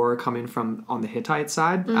spoils of war coming from on the Hittite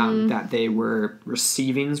side, that they were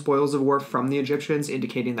receiving spoils of war from the Egyptians,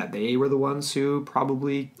 indicating that they were the ones who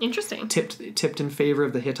probably tipped in favor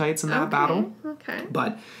of the Hittites in that battle. Okay.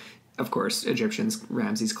 But of course,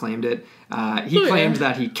 Ramses claimed it. He claimed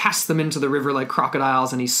that he cast them into the river like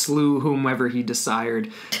crocodiles and he slew whomever he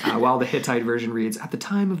desired, while the Hittite version reads, at the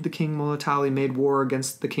time of the king Mulatali made war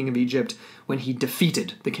against the king of Egypt when he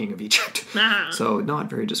defeated the king of Egypt. So not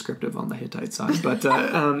very descriptive on the Hittite side, but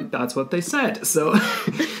that's what they said. So,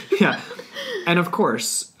 yeah. And of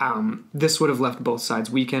course, this would have left both sides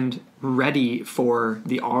weakened, ready for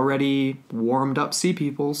the already warmed up Sea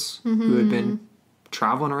Peoples who had been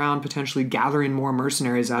traveling around, potentially gathering more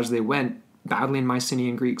mercenaries as they went, battling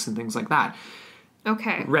Mycenaean Greeks and things like that.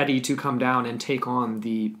 Okay. Ready to come down and take on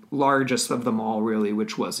the largest of them all, really,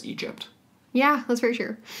 which was Egypt. Yeah, that's very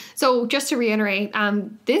true. So just to reiterate,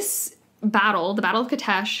 this battle, the Battle of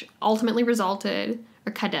Kadesh, ultimately resulted,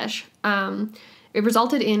 or Kadesh, it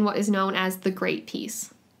resulted in what is known as the Great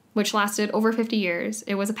Peace, which lasted over 50 years.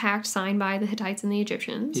 It was a pact signed by the Hittites and the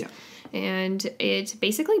Egyptians. Yeah. And it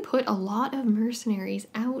basically put a lot of mercenaries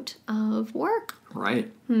out of work.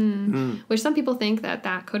 Right. Which some people think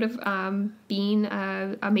that could have been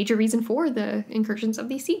a major reason for the incursions of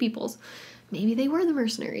these Sea Peoples. Maybe they were the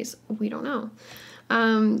mercenaries. We don't know.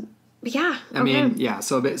 Yeah. I mean, yeah,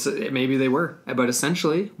 so maybe they were. But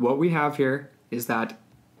essentially, what we have here is that,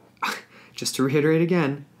 just to reiterate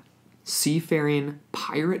again, seafaring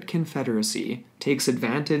pirate confederacy takes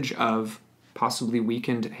advantage of possibly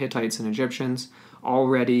weakened Hittites and Egyptians,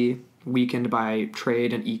 already weakened by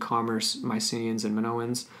trade and e-commerce Mycenaeans and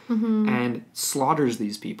Minoans, and slaughters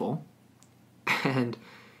these people and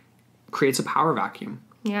creates a power vacuum.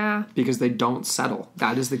 Yeah. Because they don't settle.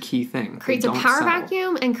 That is the key thing. Creates a power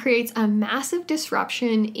vacuum and creates a massive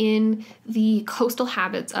disruption in the coastal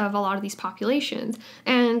habits of a lot of these populations.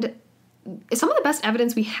 And some of the best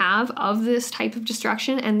evidence we have of this type of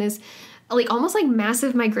destruction and this almost like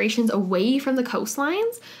massive migrations away from the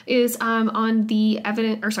coastlines is on the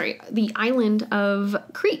island of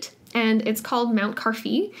Crete, and it's called Mount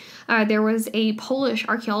Carfi. There was a Polish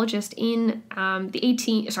archaeologist in the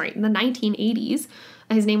 1980s.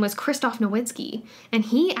 His name was Krzysztof Nowicki, and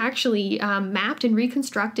he actually mapped and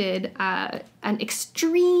reconstructed an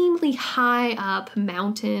extremely high up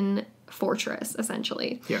mountain fortress,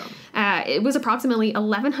 essentially. Yeah. It was approximately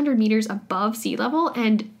 1,100 meters above sea level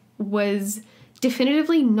and was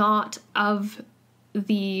definitively not of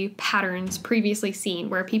the patterns previously seen,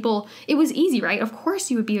 where it was easy, right? Of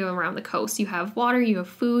course you would be around the coast. You have water, you have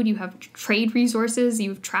food, you have trade resources,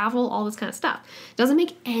 you have travel, all this kind of stuff. It doesn't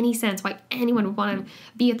make any sense why anyone would want to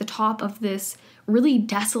be at the top of this really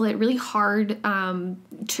desolate, really hard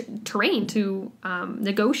terrain to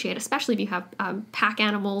negotiate, especially if you have pack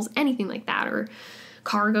animals, anything like that, or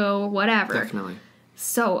cargo, whatever. Definitely.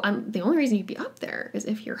 So the only reason you'd be up there is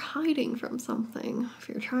if you're hiding from something, if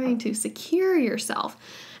you're trying to secure yourself.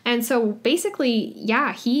 And so basically,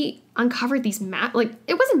 yeah, he uncovered these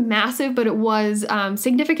it wasn't massive, but it was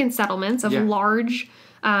significant settlements of large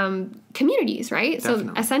communities, right?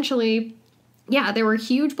 Definitely. So essentially, yeah, there were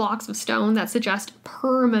huge blocks of stone that suggest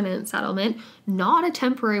permanent settlement, not a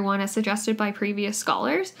temporary one as suggested by previous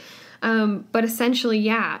scholars. But essentially,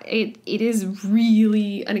 yeah, it is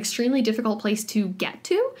really an extremely difficult place to get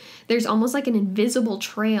to. There's almost like an invisible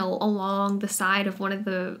trail along the side of one of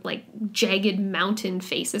the like jagged mountain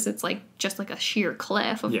faces. It's like just like a sheer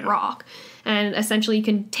cliff of rock. And essentially you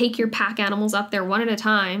can take your pack animals up there one at a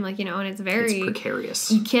time, like, you know, and it's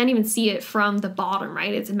precarious. You can't even see it from the bottom,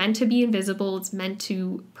 right? It's meant to be invisible. It's meant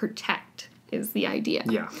to protect is the idea.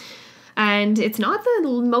 Yeah. And it's not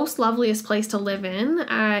the most loveliest place to live in.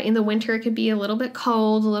 In the winter, it could be a little bit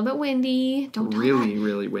cold, a little bit windy.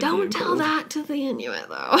 Really windy. Don't tell that to the Inuit,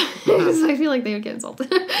 though. Because I feel like they would get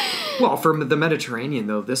insulted. Well, for the Mediterranean,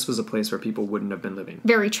 though, this was a place where people wouldn't have been living.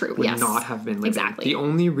 Very true, Would not have been living. Exactly. The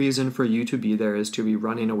only reason for you to be there is to be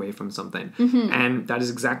running away from something. Mm-hmm. And that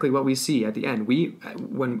is exactly what we see at the end.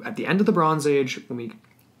 When at the end of the Bronze Age,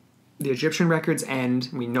 the Egyptian records end,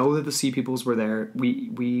 we know that the Sea Peoples were there,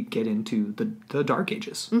 we get into the Dark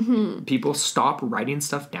Ages. Mm-hmm. People stop writing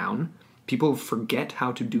stuff down. People forget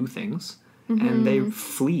how to do things. Mm-hmm. And they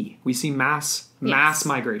flee. We see mass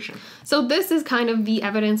migration. So this is kind of the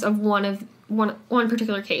evidence of one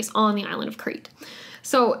particular case on the island of Crete.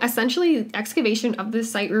 So essentially, excavation of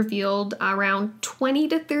this site revealed around 20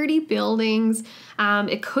 to 30 buildings.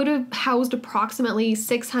 It could have housed approximately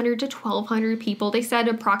 600 to 1,200 people. They said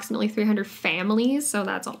approximately 300 families, so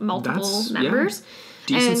that's multiple members.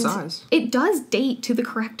 Yeah, decent size. It does date to the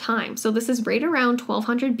correct time. So this is right around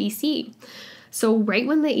 1200 BC. So right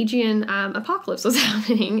when the Aegean apocalypse was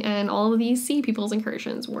happening and all of these Sea Peoples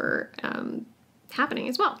incursions were happening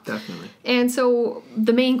as well. Definitely. And so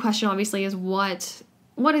the main question obviously is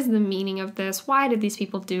what is the meaning of this? Why did these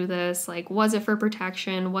people do this? Like, was it for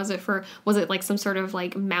protection? Was it like some sort of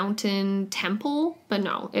like mountain temple? But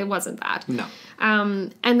no, it wasn't that. No.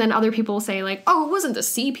 And then other people say like, oh, it wasn't the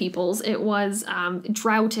Sea Peoples. It was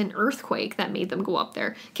drought and earthquake that made them go up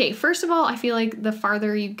there. Okay, first of all, I feel like the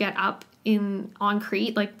farther you get up on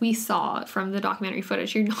Crete, like we saw from the documentary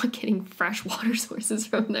footage, you're not getting fresh water sources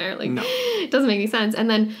from there. Like, no. It doesn't make any sense. And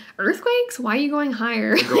then earthquakes, why are you going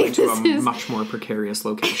higher? You're going to a much more precarious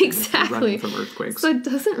location. Exactly. Running from earthquakes. So it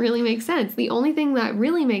doesn't really make sense. The only thing that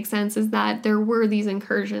really makes sense is that there were these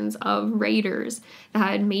incursions of raiders that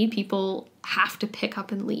had made people have to pick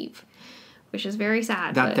up and leave, which is very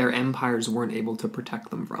sad. That their empires weren't able to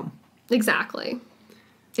protect them from. Exactly.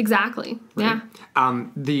 Right? Yeah.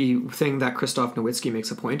 The thing that Krzysztof Nowitzki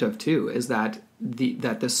makes a point of too is that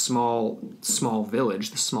this small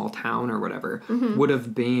village, the small town or whatever, mm-hmm. would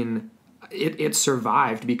have been it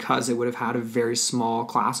survived because it would have had a very small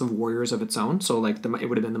class of warriors of its own. So like it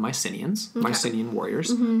would have been the Mycenaeans, Mycenaean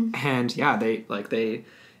warriors, mm-hmm. and yeah, they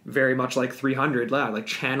very much like 300 like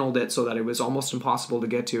channeled it so that it was almost impossible to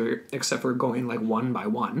get to except for going like one by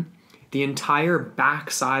one. The entire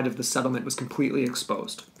backside of the settlement was completely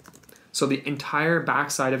exposed. So the entire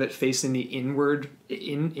backside of it facing the inland,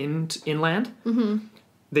 mm-hmm.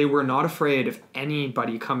 they were not afraid of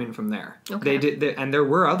anybody coming from there. Okay. And there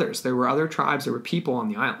were others. There were other tribes. There were people on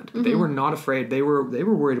the island. Mm-hmm. They were not afraid. They were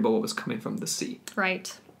worried about what was coming from the sea.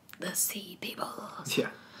 Right. The Sea People. Yeah.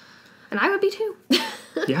 And I would be too.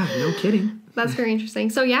 Yeah, no kidding. That's very interesting.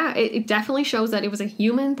 So yeah, it definitely shows that it was a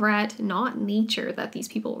human threat, not nature, that these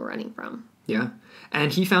people were running from. Yeah.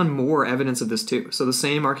 And he found more evidence of this too. So the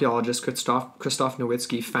same archaeologist, Krzysztof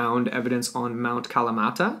Nowitzki, found evidence on Mount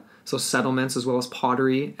Kalamata, so settlements as well as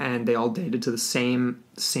pottery, and they all dated to the same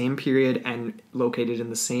period and located in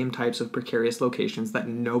the same types of precarious locations that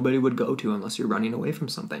nobody would go to unless you're running away from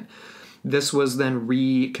something. This was then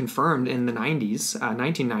reconfirmed in the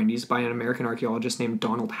 1990s, by an American archaeologist named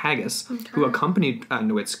Donald Haggis, who accompanied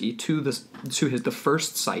Nowitzki to the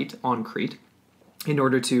first site on Crete in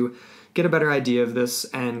order to get a better idea of this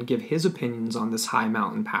and give his opinions on this high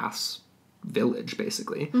mountain pass village,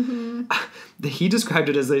 basically. Mm-hmm. He described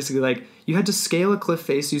it as basically like you had to scale a cliff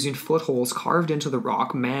face using footholes carved into the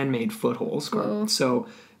rock, man-made footholes. So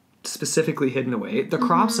specifically hidden away. The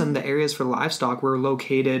crops and the areas for livestock were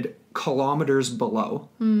located kilometers below.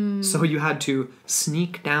 So you had to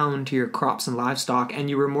sneak down to your crops and livestock, and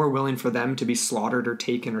you were more willing for them to be slaughtered or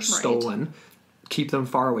taken or stolen. Keep them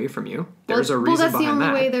far away from you. There's a reason behind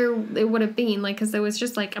that. Well, that's the only way it would have been, like, because there was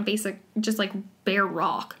just like a basic, just like bare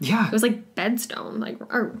rock. Yeah. It was like bedstone,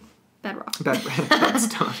 or bedrock.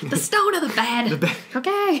 Bedstone. The stone of the bed.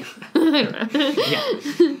 Okay. I don't know.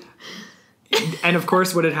 Yeah. And of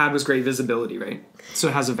course, what it had was great visibility, right? So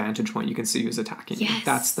it has a vantage point. You can see who's attacking you.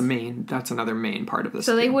 That's another main part of this.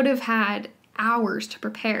 So they would have had hours to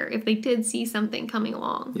prepare if they did see something coming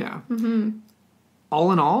along. Yeah. Mm-hmm.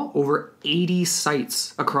 All in all, over 80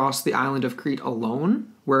 sites across the island of Crete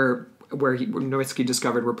alone were where Nowitzki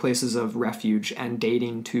discovered were places of refuge and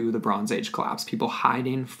dating to the Bronze Age collapse. People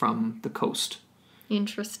hiding from the coast.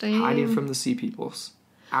 Interesting. Hiding from the sea peoples.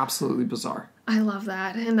 Absolutely bizarre. I love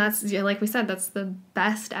that. And that's, like we said, that's the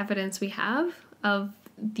best evidence we have of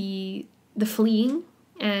the fleeing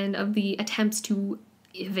and of the attempts to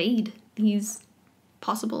evade these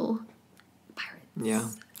possible pirates. Yeah.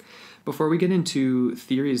 Before we get into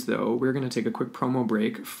theories, though, we're going to take a quick promo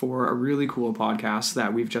break for a really cool podcast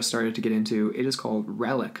that we've just started to get into. It is called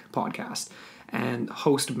Relic Podcast. And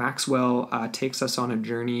host Maxwell takes us on a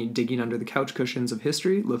journey digging under the couch cushions of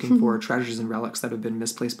history, looking for treasures and relics that have been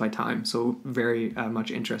misplaced by time. So very much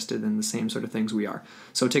interested in the same sort of things we are.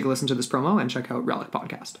 So take a listen to this promo and check out Relic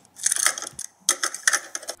Podcast.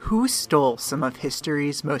 Who stole some of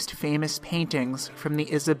history's most famous paintings from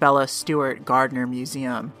the Isabella Stewart Gardner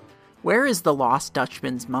Museum? Where is the lost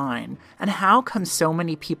Dutchman's mine? And how come so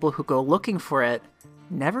many people who go looking for it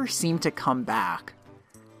never seem to come back?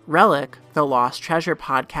 Relic, the Lost Treasure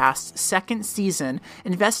podcast's second season,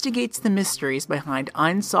 investigates the mysteries behind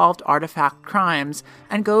unsolved artifact crimes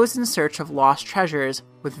and goes in search of lost treasures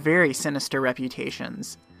with very sinister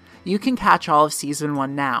reputations. You can catch all of Season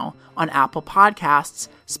 1 now on Apple Podcasts,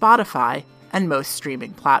 Spotify, and most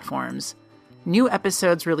streaming platforms. New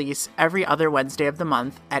episodes release every other Wednesday of the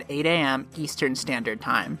month at 8 a.m. Eastern Standard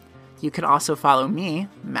Time. You can also follow me,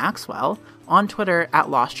 Maxwell, on Twitter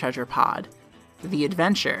at Lost Treasure Pod. The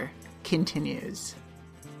adventure continues.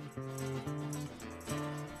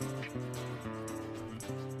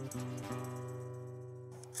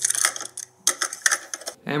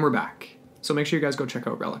 And we're back. So make sure you guys go check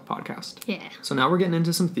out Relic Podcast. Yeah. So now we're getting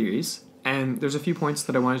into some theories. And there's a few points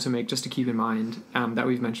that I wanted to make just to keep in mind that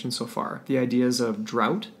we've mentioned so far. The ideas of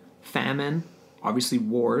drought, famine, obviously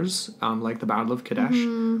wars, like the Battle of Kadesh,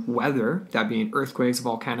 weather, that being earthquakes,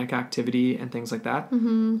 volcanic activity, and things like that.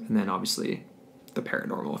 And then obviously the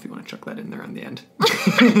paranormal, if you want to chuck that in there on the end.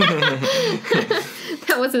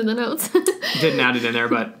 That was in the notes. Didn't add it in there,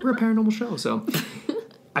 but we're a paranormal show, so...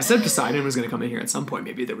 I said Poseidon was going to come in here at some point.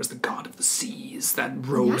 Maybe there was the god of the seas that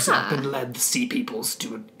rose up and led the sea peoples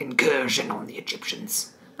to an incursion on the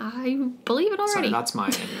Egyptians. I believe it already. Sorry, that's my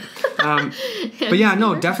opinion. But yeah,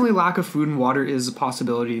 no, definitely lack of food and water is a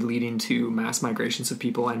possibility leading to mass migrations of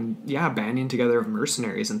people and, yeah, banding together of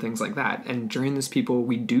mercenaries and things like that. And during this people,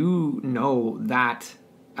 we do know that...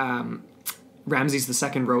 Ramses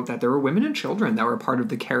II wrote that there were women and children that were part of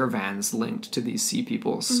the caravans linked to these sea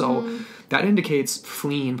peoples. So that indicates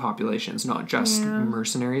fleeing populations, not just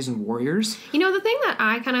mercenaries and warriors. You know, the thing that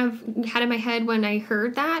I kind of had in my head when I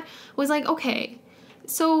heard that was like, okay,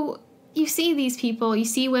 so you see these people, you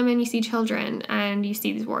see women, you see children, and you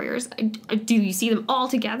see these warriors. Do you see them all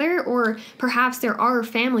together? Or perhaps there are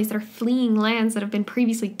families that are fleeing lands that have been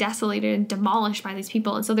previously desolated and demolished by these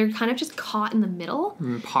people, and so they're kind of just caught in the middle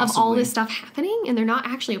of all this stuff happening, and they're not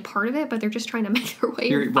actually a part of it, but they're just trying to make their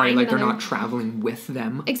way. Right, like they're not traveling with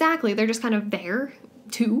them. Exactly, they're just kind of there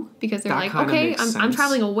too, because they're like, okay, I'm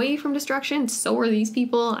traveling away from destruction, so are these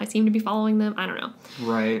people, I seem to be following them, I don't know.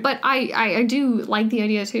 Right. But I do like the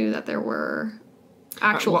idea too that there were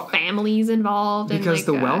actual families involved. Because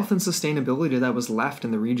and the wealth and sustainability that was left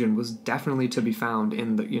in the region was definitely to be found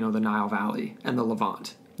in the, the Nile Valley and the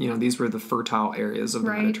Levant. These were the fertile areas of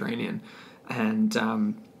the Mediterranean. And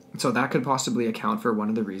so that could possibly account for one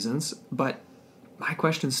of the reasons. But my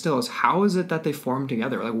question still is, how is it that they formed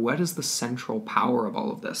together? Like, what is the central power of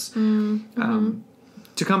all of this? To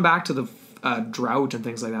come back to the drought and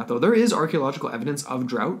things like that, though, there is archaeological evidence of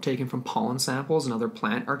drought taken from pollen samples and other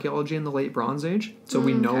plant archaeology in the late Bronze Age. So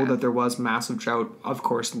we know that there was massive drought, of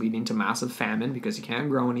course, leading to massive famine because you can't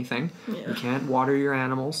grow anything. Yeah. You can't water your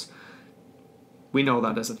animals. We know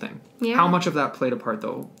that as a thing. Yeah. How much of that played a part,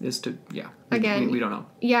 though, is to, we don't know.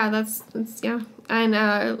 Yeah, that's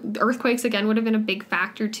And earthquakes, again, would have been a big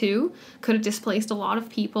factor, too. Could have displaced a lot of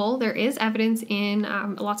people. There is evidence in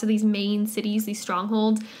lots of these main cities, these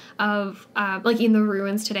strongholds, of, like in the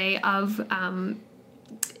ruins today, of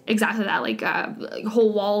exactly that, like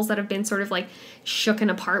whole walls that have been sort of like shooken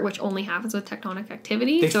apart, which only happens with tectonic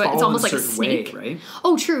activity. So it's almost like a snake. Way, right?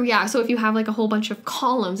 Oh, true, yeah. So if you have like a whole bunch of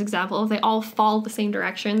columns, example, if they all fall the same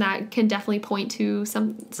direction, that can definitely point to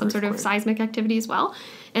some sort of seismic activity as well.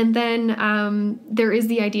 And then there is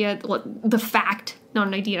the idea, the fact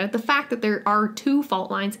that there are two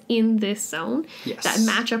fault lines in this zone that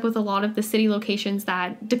match up with a lot of the city locations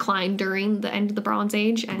that declined during the end of the Bronze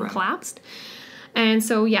Age and collapsed. And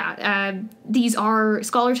so,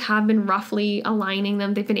 scholars have been roughly aligning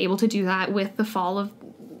them. They've been able to do that with the fall of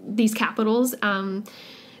these capitals.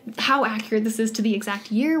 How accurate this is to the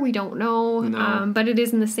exact year, we don't know. No. But it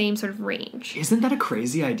is in the same sort of range. Isn't that a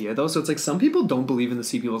crazy idea, though? So it's like some people don't believe in the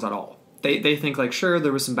Sea Peoples at all. They think, like, sure,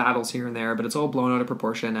 there was some battles here and there, but it's all blown out of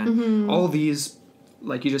proportion. And all these,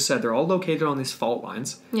 like you just said, they're all located on these fault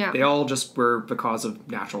lines. Yeah. They all just were the cause of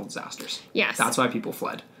natural disasters. Yes. That's why people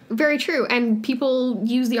fled. Very true. And people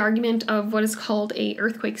use the argument of what is called a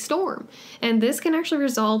earthquake storm. And this can actually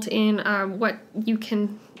result in what you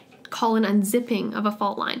can call an unzipping of a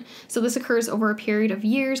fault line. So this occurs over a period of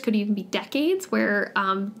years, could even be decades, where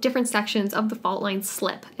different sections of the fault line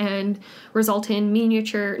slip and result in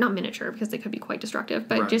not miniature, because they could be quite destructive,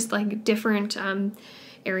 but just like different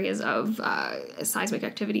areas of seismic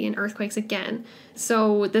activity and earthquakes again.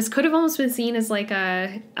 So this could have almost been seen as like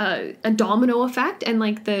a domino effect, and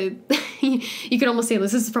like you could almost say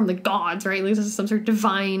this is from the gods, right? Like this is some sort of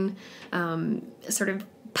divine sort of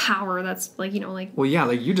power that's like, like... Well, yeah,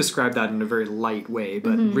 like you described that in a very light way,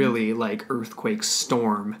 but really like earthquake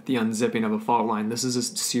storm, the unzipping of a fault line, this is a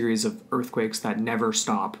series of earthquakes that never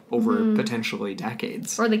stop over potentially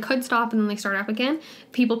decades. Or they could stop and then they start up again.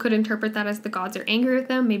 People could interpret that as the gods are angry with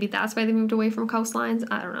them. Maybe that's why they moved away from coastlines.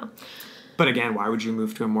 I don't know. But again, why would you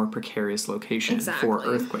move to a more precarious location for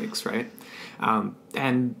earthquakes, right?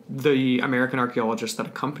 And the American archaeologist that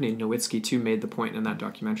accompanied Nowitzki too made the point in that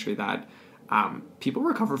documentary that people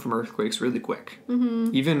recover from earthquakes really quick,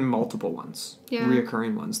 even multiple ones,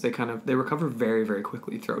 reoccurring ones. They recover very, very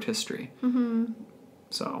quickly throughout history.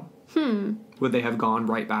 So, would they have gone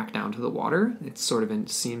right back down to the water? It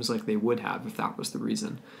seems like they would have if that was the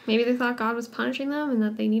reason. Maybe they thought God was punishing them and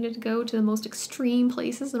that they needed to go to the most extreme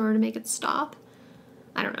places in order to make it stop.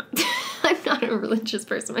 I don't know. I'm not a religious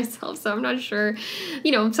person myself, so I'm not sure. Some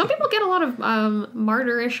people get a lot of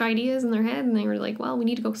martyrish ideas in their head, and they were like, well, we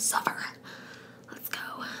need to go suffer.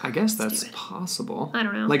 I guess that's possible. I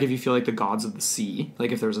don't know. Like if you feel like the gods of the sea,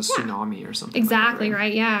 like if there was a tsunami or something. Exactly, like that,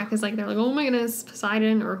 right? Yeah, because like they're like, oh my goodness,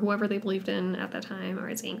 Poseidon or whoever they believed in at that time, or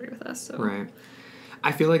is angry with us. So. Right.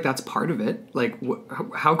 I feel like that's part of it. Like,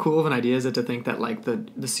 how cool of an idea is it to think that like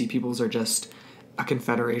the Sea Peoples are just a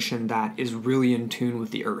confederation that is really in tune with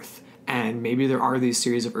the earth. And maybe there are these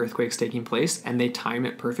series of earthquakes taking place, and they time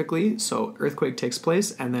it perfectly. So earthquake takes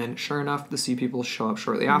place, and then sure enough, the Sea Peoples show up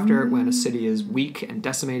shortly after when a city is weak and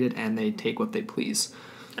decimated, and they take what they please.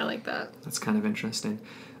 I like that. That's kind of interesting.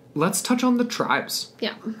 Let's touch on the tribes.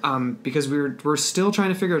 Yeah. Because we're still trying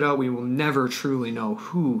to figure it out. We will never truly know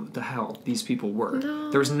who the hell these people were. No.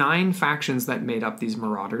 There was 9 factions that made up these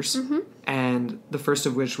marauders, and the first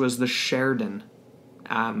of which was the Sheridan,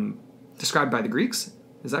 described by the Greeks.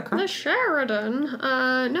 Is that correct? The Sheridan.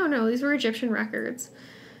 No, these were Egyptian records.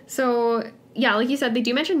 So, yeah, like you said, they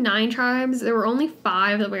do mention 9 tribes. There were only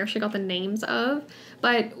 5 that we actually got the names of.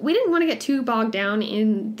 But we didn't want to get too bogged down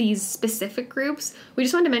in these specific groups. We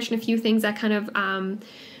just wanted to mention a few things that kind of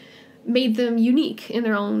made them unique in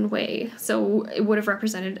their own way. So it would have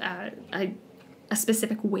represented a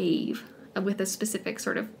specific wave with a specific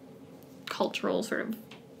sort of cultural sort of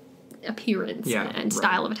appearance and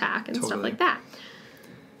style of attack and stuff like that.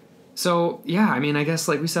 So, yeah, I mean, I guess,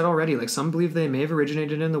 like we said already, like, some believe they may have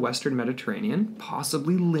originated in the Western Mediterranean,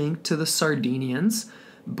 possibly linked to the Sardinians,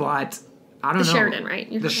 but I don't know. The Sheridan,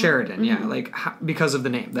 right? The Sheridan, yeah, like, because of the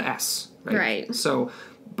name, the S, right? Right. So,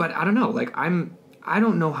 but I don't know, like, I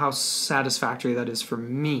don't know how satisfactory that is for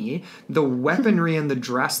me. The weaponry and the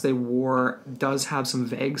dress they wore does have some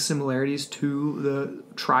vague similarities to the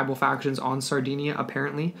tribal factions on Sardinia,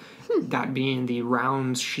 apparently. That being the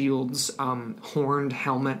round shields, horned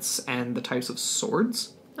helmets, and the types of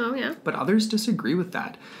swords. Oh, yeah. But others disagree with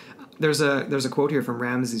that. There's a quote here from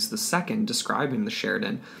Ramses II describing the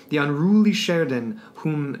Sheridan. The unruly Sheridan,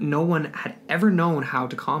 whom no one had ever known how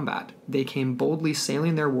to combat. They came boldly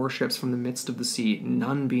sailing their warships from the midst of the sea,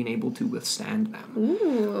 none being able to withstand them.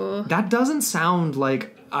 Ooh. That doesn't sound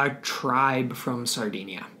like a tribe from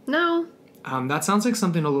Sardinia. No. That sounds like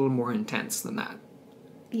something a little more intense than that.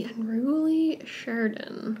 The unruly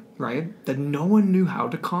Sheridan. Right? That no one knew how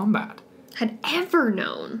to combat. Had ever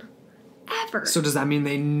known. Ever. So does that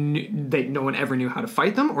mean no one ever knew how to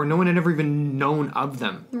fight them, or no one had ever even known of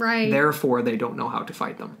them? Right. Therefore, they don't know how to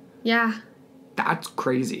fight them. Yeah. That's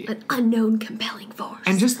crazy. An unknown compelling force.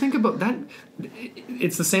 And just think about that.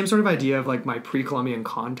 It's the same sort of idea of like my pre-Columbian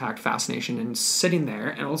contact fascination and sitting there,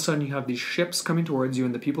 and all of a sudden you have these ships coming towards you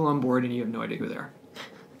and the people on board, and you have no idea who they are.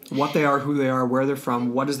 What they are, who they are, where they're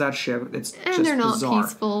from, what is that ship? It's and just they're not bizarre.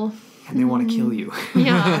 Peaceful. And they want to kill you.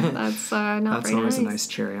 Yeah, that's not that's very always nice. a nice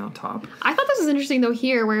cherry on top. I thought this was interesting, though,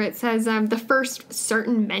 here, where it says the first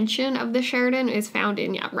certain mention of the Sheridan is found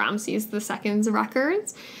in Ramses II's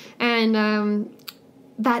records. And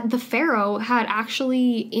that the pharaoh had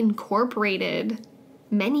actually incorporated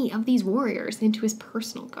many of these warriors into his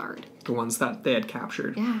personal guard. The ones that they had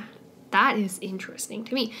captured. Yeah. That is interesting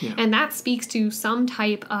to me. Yeah. And that speaks to some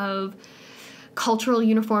type of cultural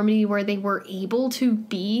uniformity where they were able to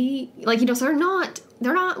be, like, you know, so they're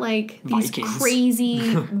not like these Vikings.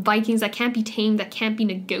 crazy Vikings that can't be tamed, that can't be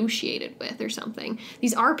negotiated with or something.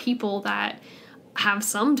 These are people that have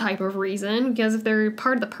some type of reason, because if they're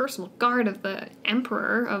part of the personal guard of the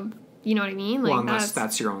emperor of, you know what I mean? Like, well, unless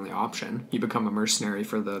that's your only option. You become a mercenary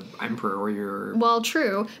for the emperor, or you're... Well,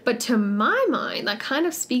 true. But to my mind, that kind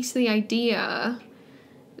of speaks to the idea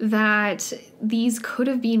that these could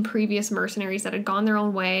have been previous mercenaries that had gone their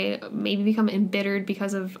own way, maybe become embittered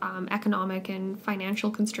because of economic and financial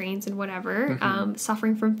constraints and whatever,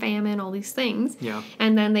 suffering from famine, all these things. Yeah.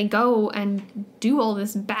 And then they go and do all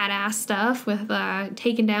this badass stuff with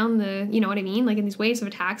taking down the, you know what I mean, like in these waves of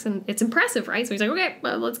attacks, and it's impressive, right? So he's like, okay,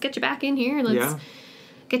 well, let's get you back in here, and let's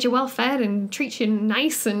get you well fed and treat you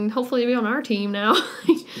nice, and hopefully you'll be on our team now.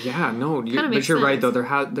 Yeah, no, but you're right though.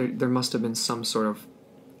 There must have been some sort of,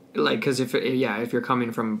 like, because if you're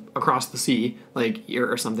coming from across the sea, like,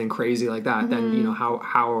 or something crazy like that, then, you know,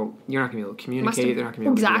 how you're not gonna be able to communicate. They're not gonna be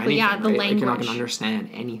able to do anything, the right? language. Like, you're not gonna understand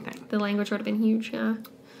anything. The language would have been huge. Yeah.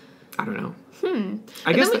 I don't know.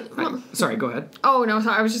 I guess. Sorry, go ahead. Oh no,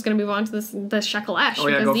 sorry. I was just going to move on to the shekel esh,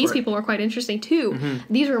 because these people were quite interesting too.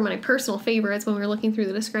 These were my personal favorites when we were looking through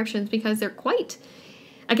the descriptions, because they're quite,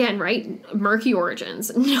 again, right, murky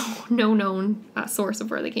origins. No known source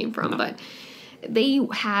of where they came from, but they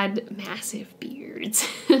had massive beards,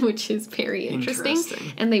 which is very interesting.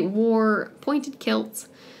 And they wore pointed kilts.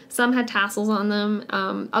 Some had tassels on them.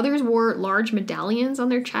 Others wore large medallions on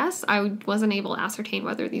their chests. I wasn't able to ascertain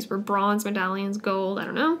whether these were bronze medallions, gold, I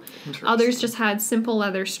don't know. Others just had simple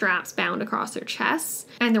leather straps bound across their chests.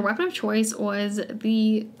 And their weapon of choice was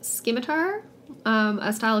the scimitar,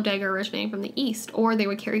 a style of dagger originating from the east, or they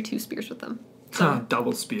would carry 2 spears with them. So,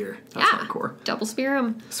 double spear. That's hardcore. Double spear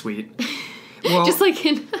them. Sweet. Well, just like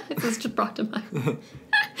in, this just brought to mind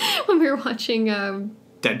when we were watching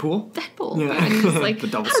Deadpool. Yeah. And he was like, the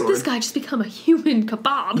double how sword. did this guy just become a human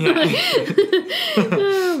kebab? Yeah.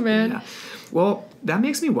 Oh, man. Yeah. Well, that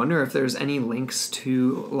makes me wonder if there's any links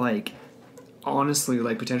to, like, honestly,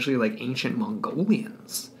 like, potentially, like, ancient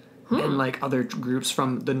Mongolians and, like, other groups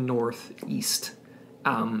from the northeast,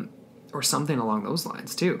 or something along those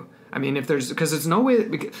lines, too. I mean, if there's... Because there's no way...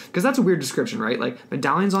 Because that's a weird description, right? Like,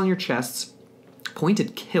 medallions on your chests,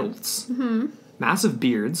 pointed kilts, massive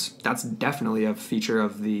beards. That's definitely a feature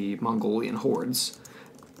of the Mongolian hordes.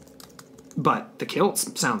 But the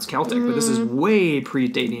kilts sounds Celtic, but this is way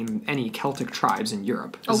predating any Celtic tribes in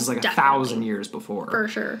Europe. This is like definitely. 1,000 years before. For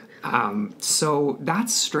sure. So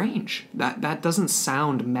that's strange. That doesn't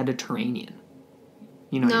sound Mediterranean.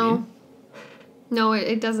 You know what I mean? No,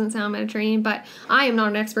 it doesn't sound Mediterranean, but I am not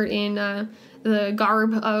an expert in the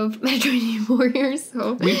garb of Mediterranean warriors.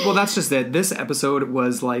 So. Well, that's just it. This episode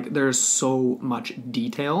was like, there's so much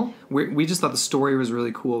detail. We just thought the story was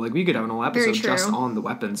really cool. Like, we could have an whole episode just on the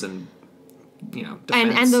weapons and, you know,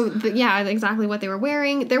 defense. And yeah, exactly what they were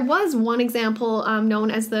wearing. There was one example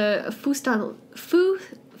known as the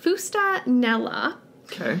fustanella.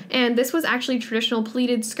 Okay. And this was actually a traditional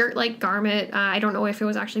pleated skirt-like garment. I don't know if it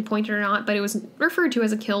was actually pointed or not, but it was referred to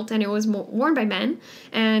as a kilt, and it was worn by men,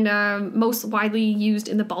 and most widely used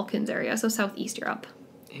in the Balkans area, so Southeast Europe.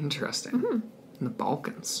 Interesting. In the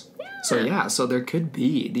Balkans. Yeah. So there could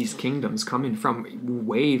be these kingdoms coming from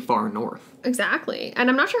way far north. Exactly. And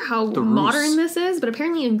I'm not sure how modern this is, but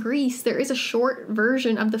apparently in Greece there is a short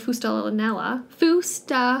version of the fustanella,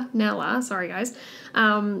 sorry guys,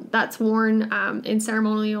 that's worn in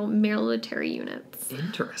ceremonial military units.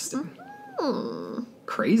 Interesting.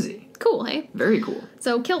 Crazy. Cool, hey? Very cool.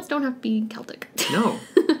 So kilts don't have to be Celtic. No.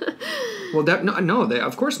 Well, they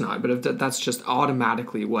of course not. But if that's just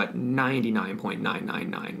automatically what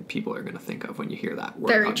 99.999 people are going to think of when you hear that word.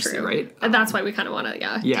 Very true, right? And that's why we kind of want to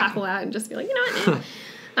tackle that and just be like, you know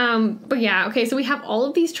what? But yeah, okay. So we have all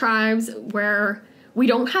of these tribes where we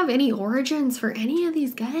don't have any origins for any of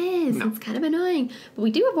these guys. No. It's kind of annoying, but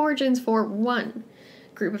we do have origins for one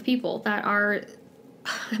group of people that are.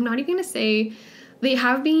 I'm not even going to say. They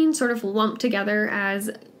have been sort of lumped together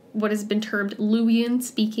as what has been termed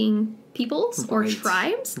Luwian-speaking peoples or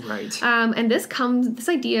tribes. Right. And this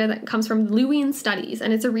idea that comes from Luwian Studies,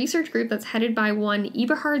 and it's a research group that's headed by one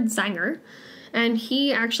Eberhard Zanger, and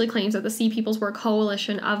he actually claims that the Sea Peoples were a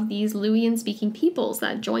coalition of these Luwian-speaking peoples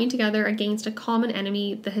that joined together against a common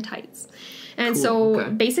enemy, the Hittites.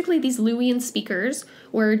 And basically these Luwian speakers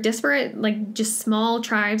were disparate, like just small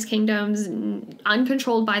tribes, kingdoms,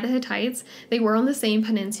 uncontrolled by the Hittites. They were on the same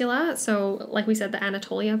peninsula. So like we said, the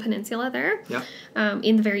Anatolia Peninsula there,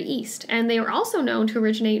 in the very east. And they were also known to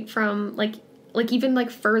originate from like even like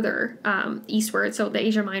further eastward. So the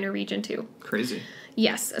Asia Minor region too. Crazy.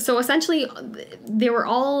 Yes. So essentially they were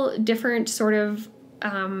all different sort of,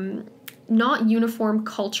 not uniform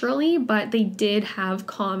culturally, but they did have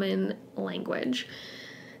common language.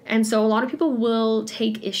 And so a lot of people will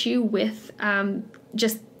take issue with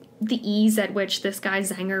just the ease at which this guy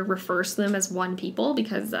Zanger refers to them as one people,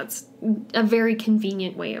 because that's a very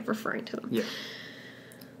convenient way of referring to them. Yeah.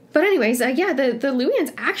 But anyways, the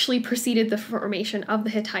Luwians actually preceded the formation of the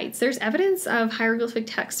Hittites. There's evidence of hieroglyphic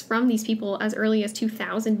texts from these people as early as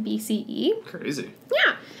 2000 BCE. Crazy.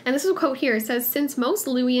 Yeah. And this is a quote here. It says, since most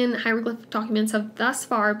Luwian hieroglyphic documents have thus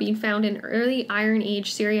far been found in early Iron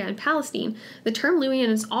Age Syria and Palestine, the term Luwian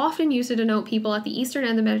is often used to denote people at the eastern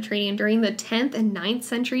end of the Mediterranean during the 10th and 9th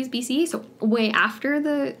centuries BCE, so way after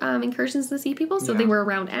the incursions of the Sea Peoples. So they were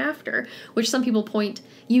around after, which some people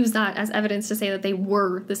use that as evidence to say that they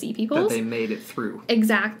were the Sea Peoples. That they made it through.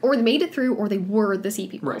 Or they made it through, or they were the Sea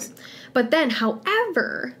Peoples. Right. But then,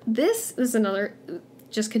 however, this is another...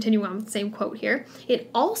 Just continue on with the same quote here.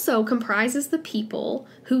 It also comprises the people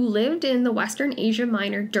who lived in the Western Asia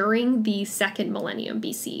Minor during the 2nd millennium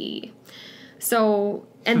BCE. So,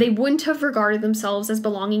 and they wouldn't have regarded themselves as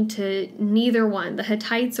belonging to neither one, the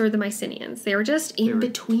Hittites or the Mycenaeans. They were just in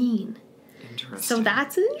between. Interesting. So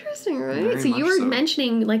that's interesting, right? Very so you were so.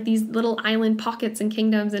 mentioning like these little island pockets and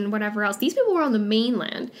kingdoms and whatever else. These people were on the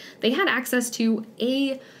mainland. They had access to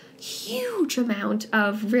a huge amount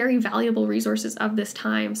of very valuable resources of this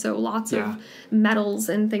time. So lots of metals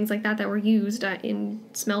and things like that were used in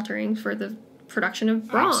smeltering for the production of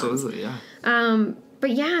bronze. Absolutely, yeah.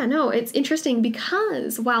 But yeah, no, it's interesting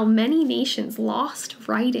because while many nations lost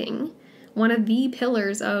writing, one of the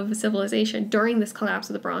pillars of civilization during this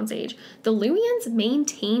collapse of the Bronze Age, the Luwians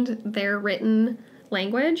maintained their written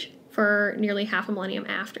language for nearly half a millennium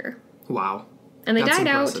after. Wow. And they That's died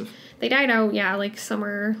impressive. out, like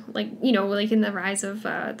somewhere, like, you know, like in the rise of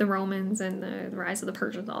the Romans and the rise of the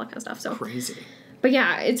Persians, all that kind of stuff. So crazy. But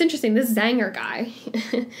yeah, it's interesting. This Zanger guy,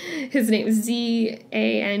 his name is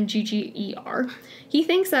Zangger. He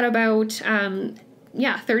thinks that about,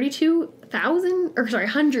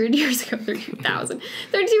 100 years ago,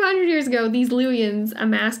 3,200 years ago, these Luwians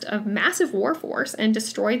amassed a massive war force and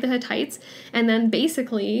destroyed the Hittites. And then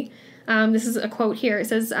basically, this is a quote here. It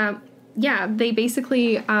says, they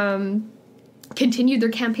basically continued their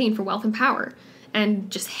campaign for wealth and power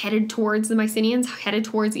and just headed towards the Mycenaeans, headed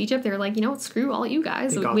towards Egypt. They were like, screw all you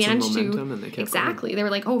guys. They got we some managed momentum and they kept exactly. Going. They were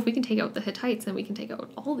like, if we can take out the Hittites, then we can take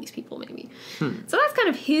out all these people, maybe. So that's kind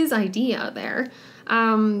of his idea there.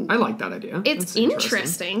 I like that idea. It's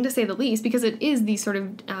interesting, to say the least, because it is these sort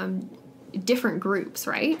of different groups,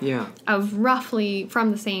 right? Yeah. Of roughly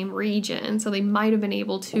from the same region. So they might have been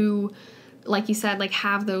able to, like you said, like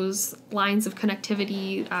have those lines of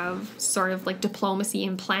connectivity of sort of like diplomacy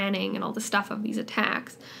and planning and all the stuff of these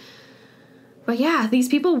attacks. But yeah, these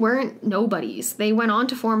people weren't nobodies. They went on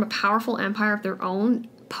to form a powerful empire of their own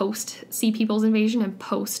post-Sea Peoples invasion and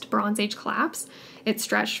post-Bronze Age collapse. It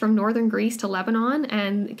stretched from northern Greece to Lebanon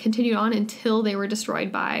and continued on until they were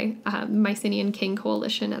destroyed by Mycenaean king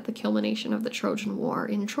coalition at the culmination of the Trojan War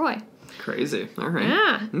in Troy. Crazy. All right.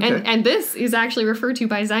 Yeah. Okay. And this is actually referred to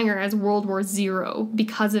by Zanger as World War Zero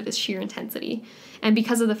because of its sheer intensity. And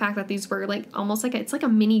because of the fact that these were like almost like it's like a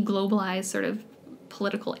mini globalized sort of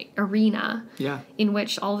political arena in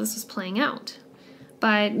which all this was playing out.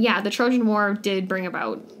 But yeah, the Trojan War did bring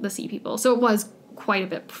about the Sea People. So it was quite a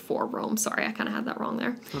bit before Rome. Sorry, I kind of had that wrong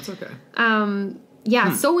there. That's okay.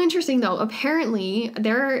 So interesting though. Apparently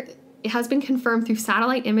it has been confirmed through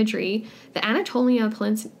satellite imagery the Anatolia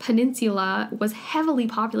Peninsula was heavily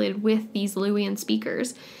populated with these Luwian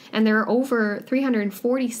speakers, and there are over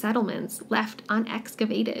 340 settlements left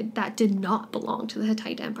unexcavated that did not belong to the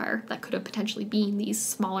Hittite Empire that could have potentially been these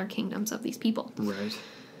smaller kingdoms of these people. Right.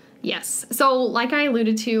 Yes. So, like I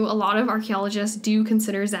alluded to, a lot of archaeologists do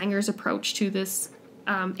consider Zanger's approach to this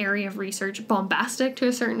area of research bombastic to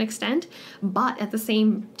a certain extent, but at the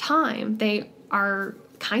same time, they are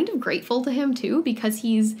kind of grateful to him too, because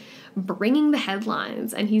he's bringing the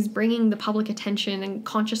headlines and he's bringing the public attention and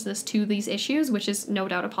consciousness to these issues, which is no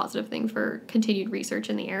doubt a positive thing for continued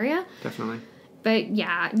research in the area. Definitely. But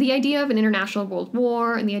yeah, the idea of an international world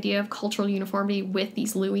war and the idea of cultural uniformity with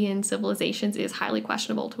these Luwian civilizations is highly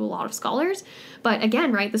questionable to a lot of scholars. But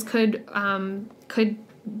again, right, this could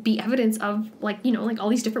be evidence of like all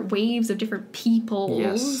these different waves of different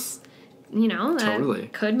peoples that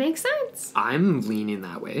could make sense. I'm leaning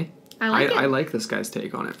that way. I like it. I like this guy's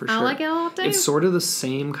take on it for sure. I like it a lot too. It's sort of the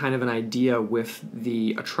same kind of an idea with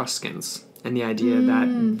the Etruscans and the idea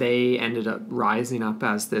that they ended up rising up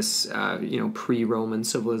as this, pre-Roman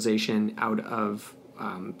civilization out of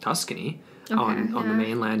Tuscany on the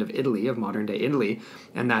mainland of Italy, of modern-day Italy,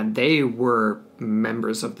 and that they were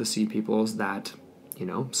members of the Sea Peoples that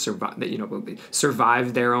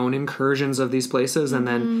survived their own incursions of these places and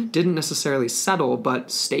then didn't necessarily settle, but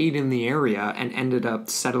stayed in the area and ended up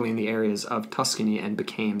settling the areas of Tuscany and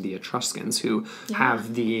became the Etruscans, who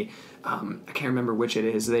have the, I can't remember which it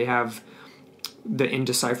is, they have the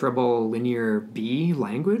indecipherable linear B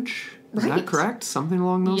language. Is that correct? Something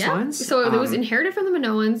along those lines? So it was inherited from the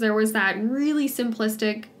Minoans. There was that really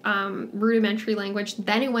simplistic, rudimentary language.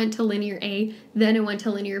 Then it went to linear A. Then it went to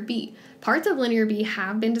linear B. Parts of linear B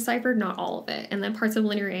have been deciphered, not all of it. And then parts of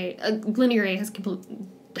linear A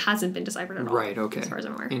hasn't been deciphered at all. Right, okay. As far as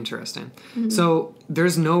I'm aware. Interesting. Mm-hmm. So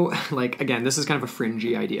there's no, again, this is kind of a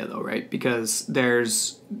fringy idea though, right? Because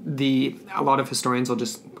a lot of historians will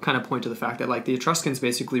just kind of point to the fact that the Etruscans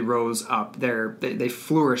basically rose up they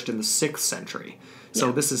flourished in the 6th century.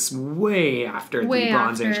 So this is way after the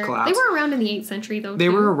Bronze Age collapse. They were around in the 8th century though, They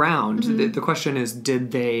were around. Mm-hmm. The question is,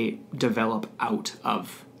 did they develop out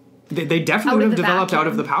of... They definitely would have developed out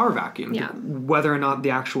of the power vacuum. Yeah. Whether or not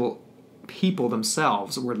the actual people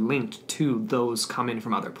themselves were linked to those coming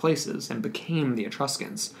from other places and became the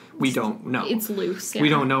Etruscans, we don't know. It's loose. We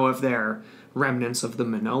don't know if they're remnants of the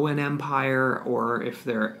Minoan Empire or if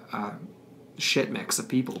they're a shit mix of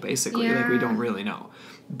people, basically. We don't really know.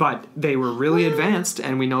 But they were really advanced,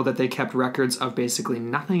 and we know that they kept records of basically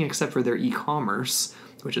nothing except for their e-commerce,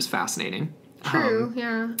 which is fascinating. True,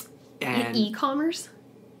 And e-commerce?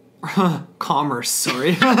 Commerce,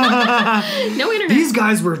 sorry. No internet. These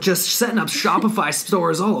guys were just setting up Shopify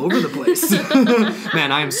stores all over the place.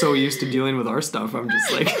 Man, I am so used to dealing with our stuff. I'm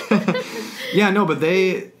just like... but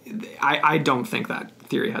I don't think that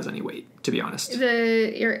theory has any weight, to be honest.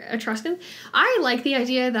 The Etruscans? I like the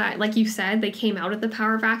idea that, like you said, they came out of the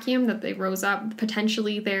power vacuum, that they rose up.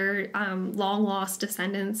 Potentially their long-lost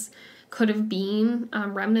descendants could have been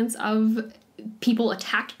remnants of people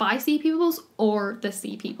attacked by Sea Peoples or the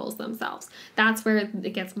Sea Peoples themselves. That's where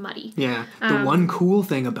it gets muddy. Yeah. The one cool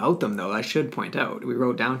thing about them, though, I should point out, we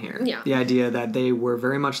wrote down here, the idea that they were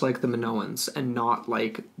very much like the Minoans and not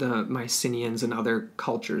like the Mycenaeans and other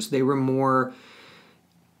cultures. They were more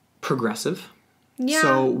progressive. Yeah,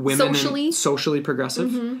 so women socially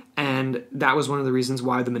progressive. And that was one of the reasons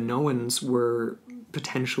why the Minoans were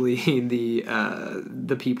potentially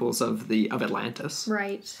the peoples of Atlantis,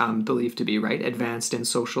 right? Believed to be advanced in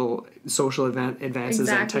social advances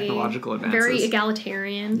and technological advances, very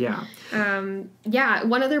egalitarian.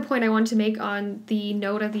 One other point I wanted to make on the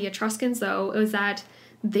note of the Etruscans, though, is that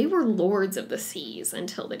they were lords of the seas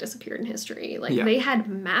until they disappeared in history. They had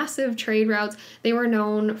massive trade routes. They were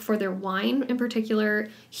known for their wine in particular,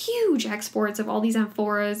 huge exports of all these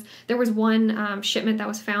amphoras. There was one shipment that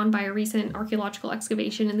was found by a recent archaeological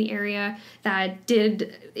excavation in the area that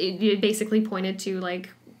it basically pointed to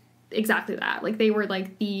exactly that. They were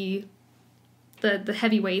the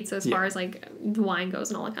heavyweights as far as the wine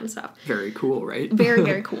goes and all that kind of stuff. Very cool, right? Very,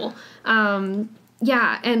 very cool. One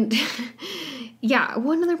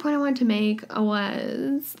other point I wanted to make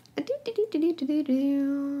was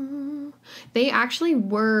they actually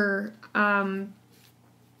were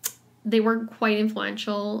quite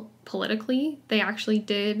influential politically. They actually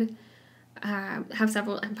did have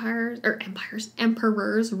several emperors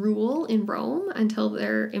rule in Rome until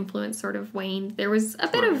their influence sort of waned. There was a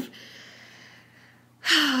bit of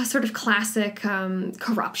sort of classic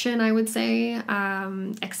corruption, I would say,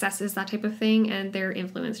 excesses, that type of thing, and their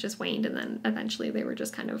influence just waned, and then eventually they were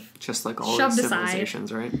just kind of just like all these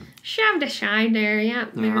civilizations, right? Shoved aside there, yeah.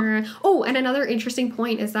 And another interesting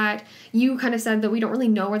point is that you kind of said that we don't really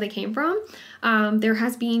know where they came from. There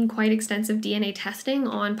has been quite extensive DNA testing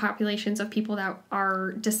on populations of people that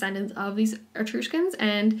are descendants of these Etruscans,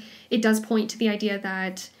 and it does point to the idea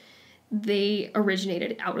that they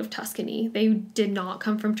originated out of Tuscany. They did not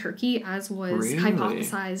come from Turkey, as was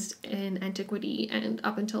hypothesized in antiquity and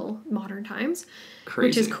up until modern times. Crazy.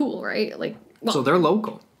 Which is cool, right? So they're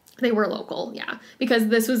local. They were local, yeah. Because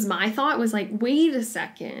this was my thought, was wait a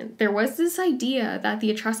second. There was this idea that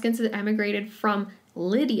the Etruscans had emigrated from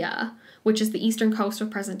Lydia, which is the eastern coast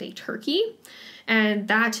of present-day Turkey. And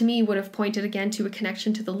that, to me, would have pointed again to a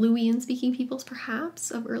connection to the Luwian-speaking peoples, perhaps,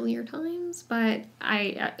 of earlier times. But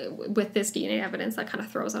with this DNA evidence, that kind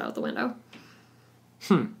of throws it out the window.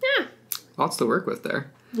 Yeah. Lots to work with there.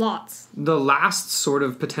 Lots. The last sort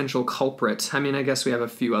of potential culprit, I mean, I guess we have a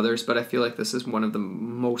few others, but I feel like this is one of the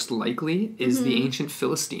most likely, is the ancient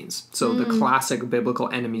Philistines. So the classic biblical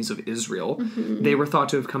enemies of Israel. They were thought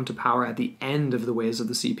to have come to power at the end of the ways of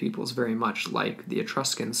the Sea Peoples, very much like the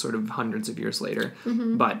Etruscans sort of hundreds of years later.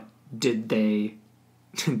 But did they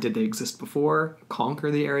exist before,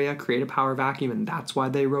 conquer the area, create a power vacuum, and that's why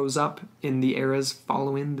they rose up in the eras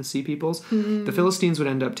following the Sea Peoples? The Philistines would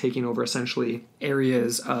end up taking over essentially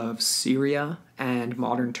areas of Syria and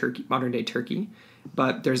modern-day Turkey.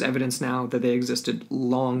 But there's evidence now that they existed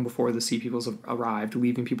long before the Sea Peoples arrived,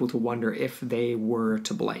 leaving people to wonder if they were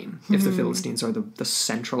to blame, if the Philistines are the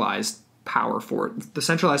centralized power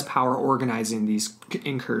organizing these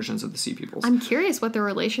incursions of the Sea Peoples. I'm curious what their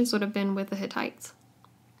relations would have been with the Hittites.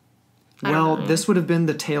 Well, this would have been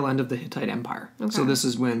the tail end of the Hittite Empire. Okay. So this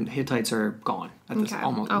is when Hittites are gone at this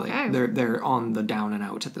they're on the down and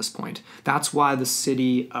out at this point. That's why the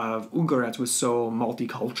city of Ugarit was so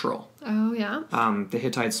multicultural. Oh yeah. The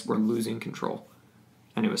Hittites were losing control,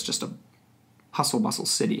 and it was just a hustle bustle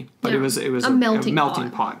city. But it was a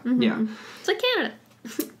melting pot. Yeah. It's like Canada.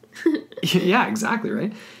 Yeah, exactly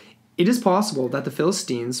right. It is possible that the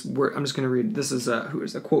Philistines were. I'm just going to read. This is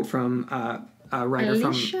a quote from a writer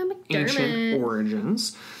from Ancient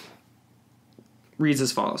Origins. Reads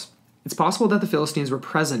as follows: "It's possible that the Philistines were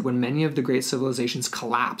present when many of the great civilizations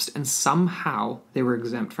collapsed, and somehow they were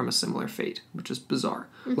exempt from a similar fate," which is bizarre.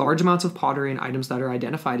 "Large amounts of pottery and items that are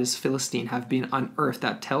identified as Philistine have been unearthed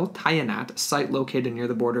at Tel Tayanat, a site located near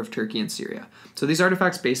the border of Turkey and Syria." So these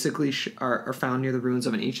artifacts basically are found near the ruins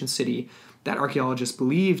of an ancient city that archaeologists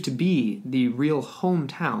believe to be the real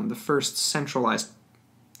hometown, the first centralized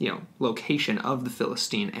location of the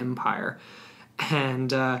Philistine Empire. And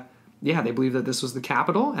they believe that this was the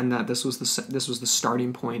capital and that this was the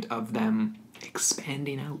starting point of them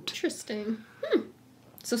expanding out. Interesting.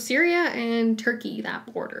 So Syria and Turkey,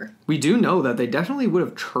 that border. We do know that they definitely would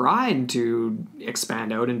have tried to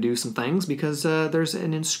expand out and do some things, because there's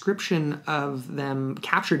an inscription of them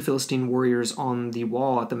captured Philistine warriors on the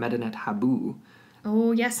wall at the Medinet Habu.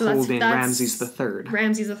 Oh, yes. So holding Ramses III.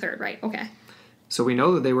 Ramses III, right. Okay. So we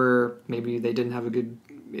know that they didn't have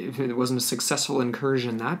it wasn't a successful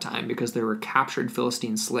incursion that time, because there were captured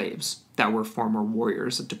Philistine slaves that were former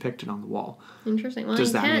warriors depicted on the wall. Interesting. Well,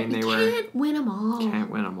 does that mean they can't win them all. Can't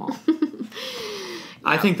win them all.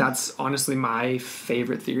 I think that's honestly my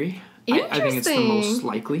favorite theory. I think it's the most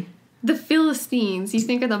likely. The Philistines, you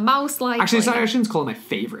think are the most likely. Actually, I shouldn't call it my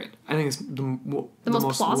favorite. I think it's the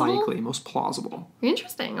most plausible? Likely, most plausible.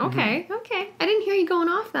 Interesting. Okay, okay. I didn't hear you going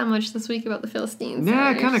off that much this week about the Philistines.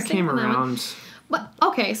 Yeah, it kind of came around. But,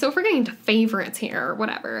 okay, so if we're getting into favorites here or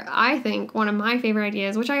whatever, I think one of my favorite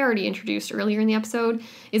ideas, which I already introduced earlier in the episode,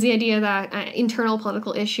 is the idea that internal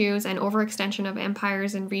political issues and overextension of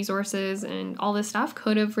empires and resources and all this stuff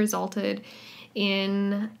could have resulted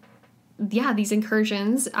in these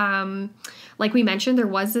incursions. Like we mentioned, there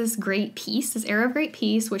was this era of great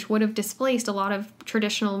peace, which would have displaced a lot of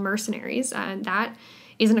traditional mercenaries. And that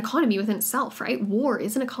is an economy within itself, right? War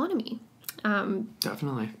is an economy.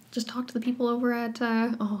 Definitely. Just talk to the people over at,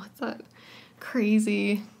 it's that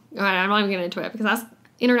crazy... All right, I'm not even getting into it because that's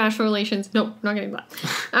international relations. Nope, not getting that.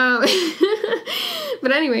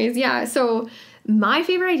 But anyways, so my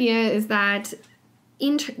favorite idea is that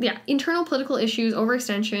internal political issues,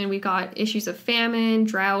 overextension, we've got issues of famine,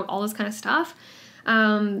 drought, all this kind of stuff.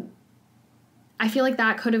 I feel like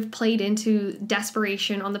that could have played into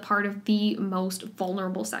desperation on the part of the most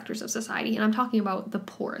vulnerable sectors of society. And I'm talking about the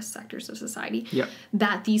poorest sectors of society. Yep.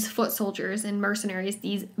 That these foot soldiers and mercenaries,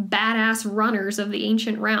 these badass runners of the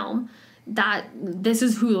ancient realm, that this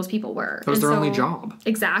is who those people were. That was their only job.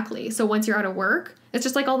 Exactly. So once you're out of work, it's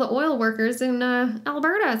just like all the oil workers in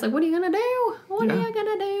Alberta. It's like, what are you going to do? What are you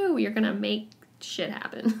going to do? You're going to make shit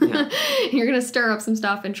happen. Yeah. You're going to stir up some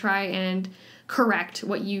stuff and try and correct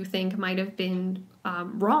what you think might have been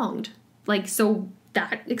wronged. So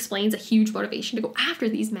that explains a huge motivation to go after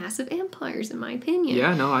these massive empires, in my opinion.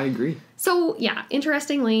 Yeah, no, I agree. So,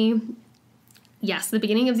 interestingly, yes, the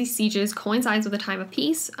beginning of these sieges coincides with a time of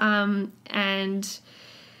peace. I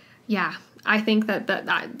think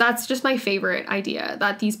that's just my favorite idea,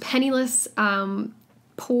 that these penniless,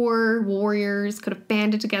 poor warriors could have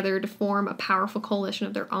banded together to form a powerful coalition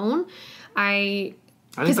of their own.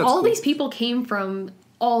 Because all these people came from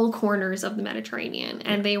all corners of the Mediterranean,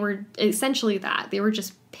 and they were essentially that. They were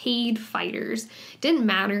just paid fighters. Didn't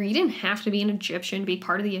matter. You didn't have to be an Egyptian to be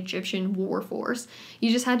part of the Egyptian war force.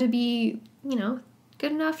 You just had to be,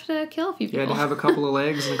 good enough to kill a few people. You had to have a couple of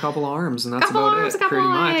legs and a couple of arms, and that's about it, pretty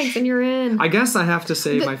much. Legs, and you're in. I guess I have to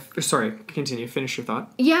say sorry, continue. Finish your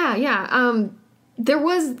thought.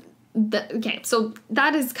 so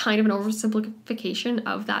that is kind of an oversimplification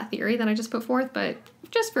of that theory that I just put forth, but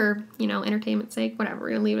just for, entertainment's sake, whatever, we're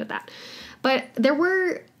going to leave it at that. But there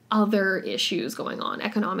were other issues going on,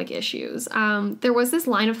 economic issues. There was this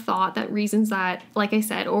line of thought that reasons that, like I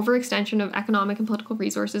said, overextension of economic and political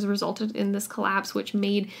resources resulted in this collapse, which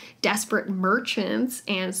made desperate merchants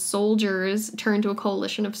and soldiers turn to a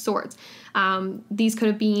coalition of sorts. These could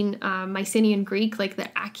have been Mycenaean Greek, like the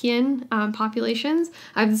Achaean populations.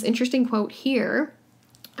 I have this interesting quote here.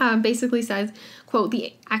 Basically says, quote,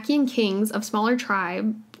 "The Achaean kings of smaller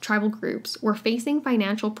tribal groups were facing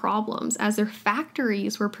financial problems as their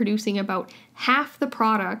factories were producing about half the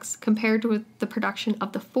products compared to the production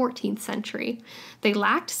of the 14th century. They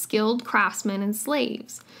lacked skilled craftsmen and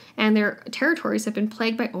slaves, and their territories have been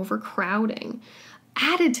plagued by overcrowding."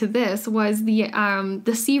 Added to this was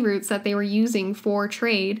the sea routes that they were using for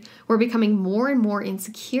trade were becoming more and more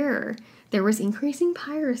insecure. There was increasing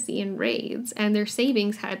piracy and raids, and their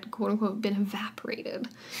savings had, quote-unquote, been evaporated.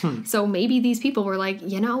 So maybe these people were like,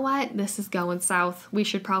 you know what? This is going south. We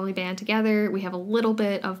should probably band together. We have a little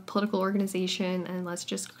bit of political organization, and let's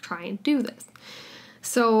just try and do this.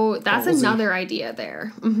 So that's ballsy. Another idea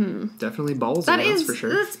there. Mm-hmm. Definitely ballsy, that's for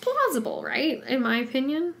sure. That's plausible, right? In my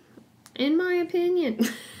opinion.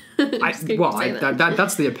 That's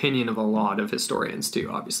the opinion of a lot of historians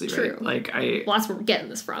too, obviously, right? True. Well, that's where we're getting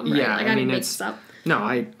this from, right? Yeah, I didn't make this up. No,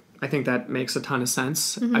 I think that makes a ton of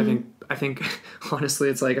sense. Mm-hmm. I think honestly,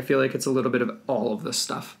 it's I feel like it's a little bit of all of this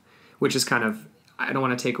stuff, which is kind of, I don't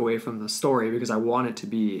want to take away from the story because I want it to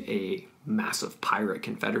be a massive pirate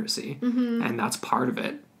confederacy, and that's part of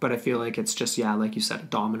it. But I feel like it's just, like you said, a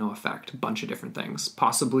domino effect, a bunch of different things.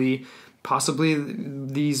 Possibly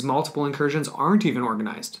these multiple incursions aren't even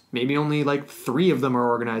organized. Maybe only 3 of them are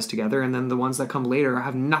organized together, and then the ones that come later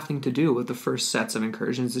have nothing to do with the first sets of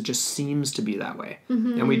incursions. It just seems to be that way,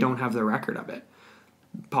 and we don't have the record of it.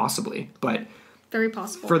 Possibly, but very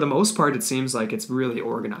possible. For the most part, it seems like it's really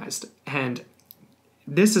organized, and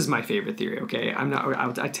this is my favorite theory. Okay,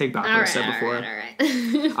 I take back what I said before. All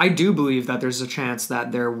right. I do believe that there's a chance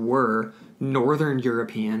that there were Northern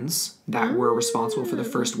Europeans that were responsible for the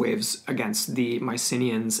first waves against the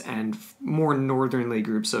Mycenaeans and more northernly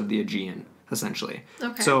groups of the Aegean, essentially.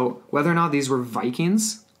 Okay. So whether or not these were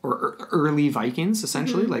Vikings or early Vikings,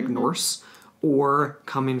 essentially, Norse, or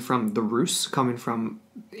coming from the Rus, coming from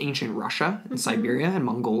ancient Russia and Siberia and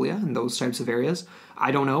Mongolia and those types of areas, I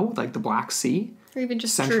don't know, the Black Sea. Or even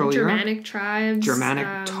just Central Germanic Europe. Tribes.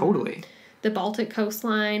 Totally. The Baltic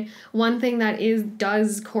coastline. One thing that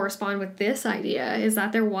does correspond with this idea is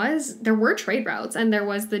that there were trade routes, and there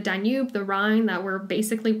was the Danube, the Rhine, that were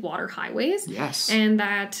basically water highways. Yes. And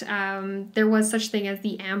that there was such thing as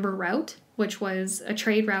the Amber Route, which was a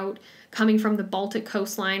trade route coming from the Baltic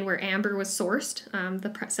coastline where amber was sourced,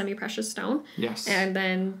 the semi-precious stone. Yes. And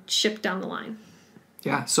then shipped down the line.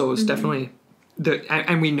 Yeah, so it's definitely...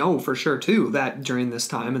 And we know for sure, too, that during this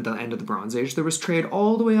time, at the end of the Bronze Age, there was trade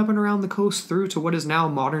all the way up and around the coast through to what is now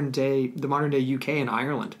the modern day UK and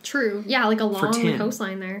Ireland. True. Yeah, along the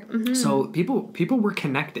coastline there. Mm-hmm. So people were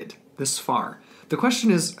connected this far. The question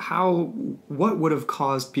is what would have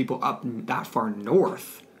caused people up that far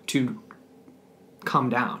north to come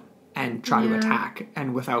down and try to attack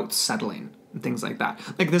and without settling and things like that.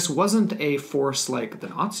 This wasn't a force like the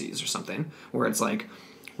Nazis or something where it's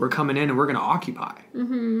we're coming in and we're going to occupy.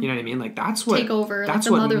 Mm-hmm. You know what I mean? That's what... Take over, that's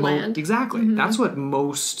the motherland. Exactly. Mm-hmm. That's what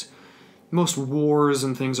most wars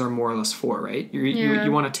and things are more or less for, right?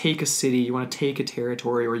 You want to take a city, you want to take a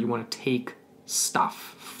territory, or you want to take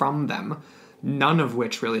stuff from them, none of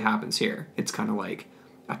which really happens here. It's kind of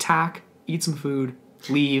attack, eat some food,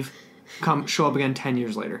 leave, show up again 10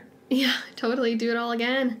 years later. Yeah, totally. Do it all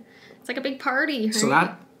again. It's like a big party, right? So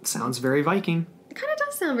that sounds very Viking. It kind of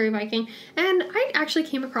does sound very Viking. And I actually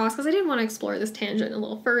came across, because I did want to explore this tangent a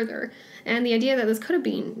little further, and the idea that this could have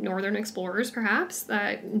been northern explorers, perhaps,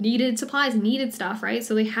 that needed supplies, needed stuff, right?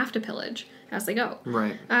 So they have to pillage as they go.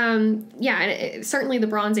 Right. And certainly the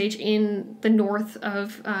Bronze Age in the north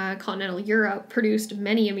of continental Europe produced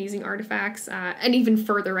many amazing artifacts, and even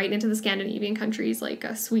further, right, into the Scandinavian countries like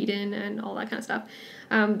Sweden and all that kind of stuff.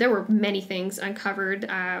 There were many things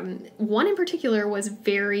uncovered. One in particular was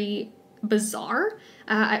very bizarre.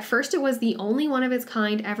 At first, it was the only one of its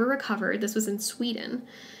kind ever recovered. This was in Sweden,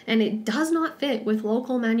 and it does not fit with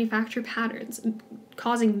local manufacture patterns,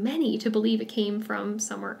 causing many to believe it came from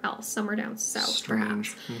somewhere else, somewhere down south.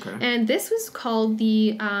 Strange. Perhaps. Okay. And this was called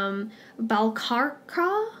the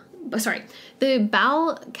Balcakra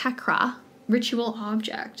ritual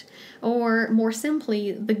object, or more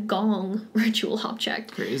simply, the gong ritual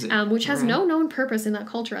object, Crazy. Which has no known purpose in that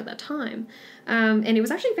culture at that time. And it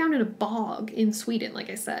was actually found in a bog in Sweden, like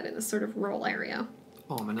I said, in this sort of rural area.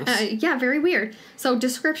 Ominous. Yeah, very weird. So,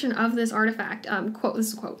 description of this artifact, quote, this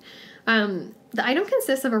is a quote. The item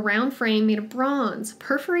consists of a round frame made of bronze,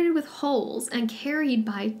 perforated with holes, and carried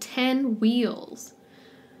by 10 wheels.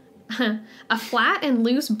 A flat and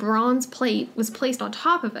loose bronze plate was placed on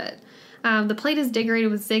top of it. The plate is decorated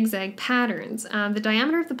with zigzag patterns. The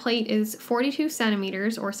diameter of the plate is 42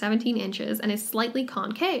 centimeters, or 17 inches, and is slightly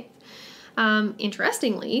concave.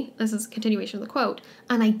 Interestingly, this is a continuation of the quote,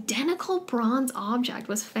 an identical bronze object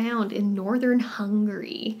was found in northern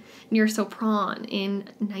Hungary near Sopron in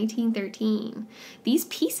 1913. These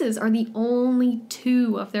pieces are the only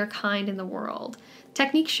 2 of their kind in the world.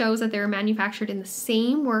 Technique shows that they were manufactured in the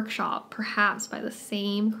same workshop, perhaps by the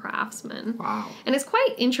same craftsman. Wow. And it's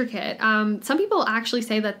quite intricate. Some people actually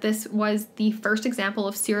say that this was the first example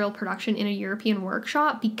of serial production in a European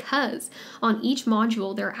workshop because on each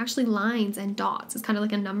module there are actually lines and dots. It's kind of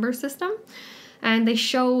like a number system. And they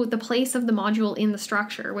show the place of the module in the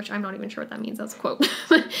structure, which I'm not even sure what that means. That's a quote.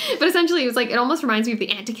 But essentially, it almost reminds me of the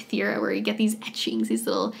Antikythera, where you get these etchings, these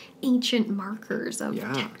little ancient markers of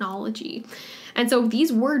technology. And so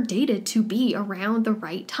these were dated to be around the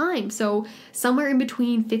right time. So somewhere in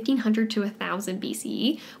between 1500 to 1000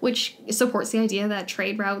 BCE, which supports the idea that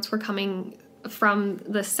trade routes were coming from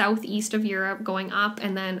the southeast of Europe going up,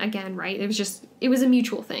 and then again, right, it was a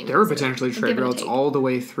mutual thing. There were potentially trade routes all the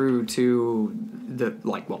way through to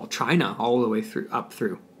China, all the way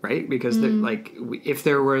through, right? Because if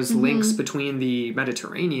there was links between the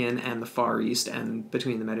Mediterranean and the Far East, and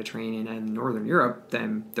between the Mediterranean and Northern Europe,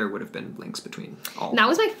 then there would have been links between all. And that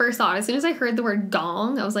was my first thought. As soon as I heard the word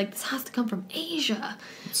gong, I was like, this has to come from Asia.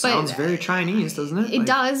 Sounds very Chinese, doesn't it? It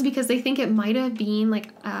does, because they think it might have been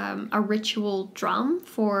like a ritual drum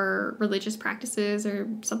for religious practices or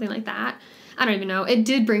something like that. I don't even know. It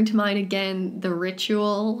did bring to mind again the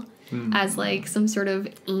ritual as like some sort of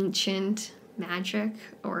ancient magic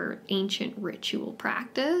or ancient ritual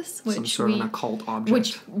practice, which some sort of an occult object,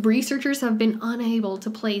 which researchers have been unable to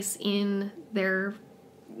place in their,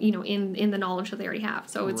 in the knowledge that they already have.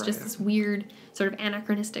 So it's just this weird sort of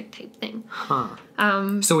anachronistic type thing.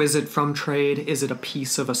 So is it from trade? Is it a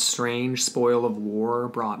piece of a strange spoil of war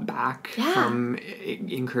brought back from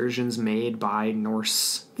incursions made by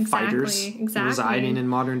Norse fighters residing in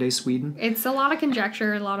modern day Sweden? It's a lot of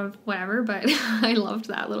conjecture, a lot of whatever, but I loved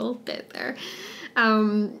that little bit there.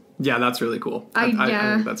 Yeah, that's really cool. I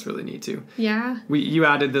think that's really neat too. Yeah. You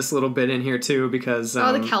added this little bit in here too because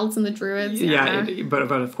the Celts and the Druids. Yeah, but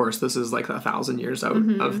of course this is like 1,000 years out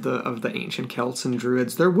of the ancient Celts and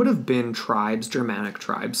Druids. There would have been tribes, Germanic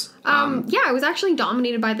tribes. It was actually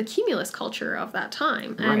dominated by the cumulus culture of that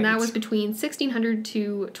time, and that was between 1600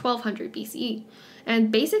 to 1200 BCE.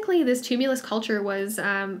 And basically, this tumulus culture was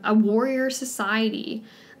a warrior society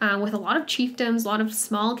with a lot of chiefdoms, a lot of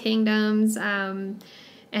small kingdoms.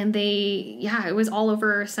 And it was all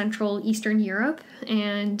over Central Eastern Europe,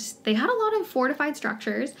 and they had a lot of fortified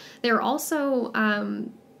structures. They were also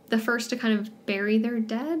the first to kind of bury their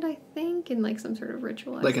dead, I think, in like some sort of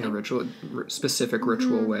ritual. Like in a specific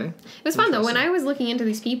ritual way. It was fun though. When I was looking into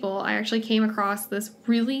these people, I actually came across this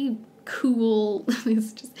really cool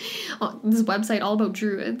this website all about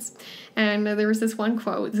druids, and there was this one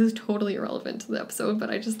quote. This is totally irrelevant to the episode, but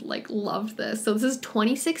I just loved this. So this is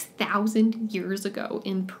 26,000 years ago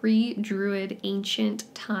in pre-druid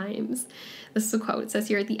ancient times. This is a quote. It says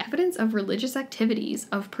here, "The evidence of religious activities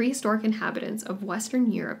of prehistoric inhabitants of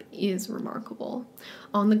Western Europe is remarkable.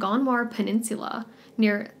 On the Gonwar Peninsula,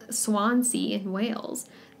 near Swansea in Wales,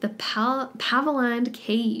 the Paviland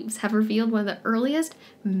Caves have revealed one of the earliest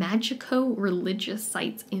magico-religious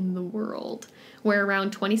sites in the world, where around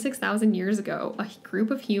 26,000 years ago, a group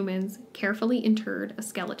of humans carefully interred a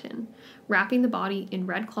skeleton, wrapping the body in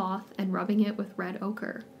red cloth and rubbing it with red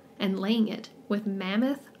ochre, and laying it with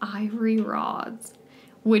mammoth ivory rods,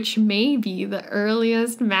 which may be the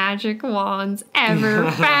earliest magic wands ever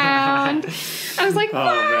found." I was like, what?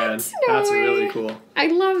 Oh, man. That's really cool. I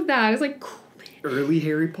love that. I was like, cool. Early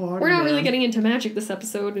Harry Potter. We're not really getting into magic this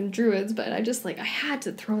episode and druids, but I just I had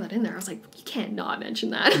to throw that in there. I was like, you can't not mention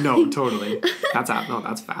that. No, totally.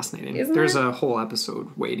 That's fascinating. There's a whole episode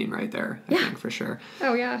waiting right there, I think, for sure.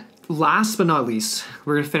 Oh, yeah. Last but not least,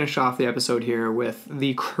 we're going to finish off the episode here with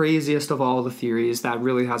the craziest of all the theories that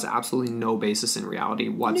really has absolutely no basis in reality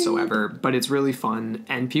whatsoever, but it's really fun,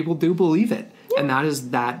 and people do believe it. And that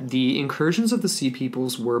is that the incursions of the Sea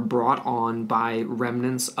Peoples were brought on by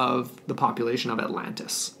remnants of the population of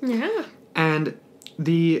Atlantis. Yeah. And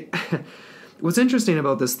the What's interesting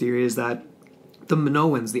about this theory is that the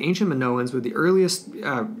Minoans, the ancient Minoans, were the earliest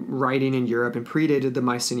writing in Europe and predated the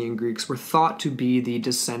Mycenaean Greeks, were thought to be the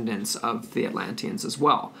descendants of the Atlanteans as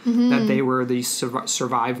well. That they were the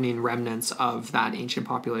surviving remnants of that ancient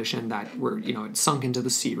population that were, sunk into the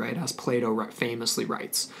sea, right? As Plato famously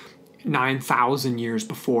writes, 9,000 years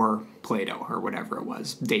before Plato, or whatever it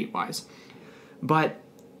was, date-wise. But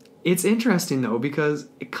it's interesting, though, because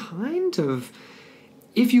it kind of...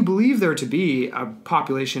 If you believe there to be a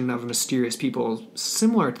population of mysterious people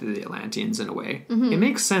similar to the Atlanteans in a way, it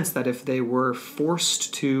makes sense that if they were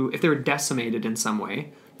if they were decimated in some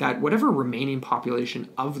way, that whatever remaining population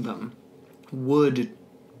of them would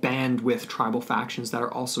band with tribal factions that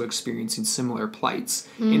are also experiencing similar plights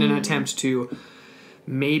in an attempt to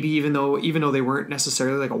maybe, even though they weren't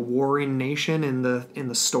necessarily like a warring nation in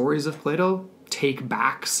the stories of Plato, take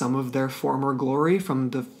back some of their former glory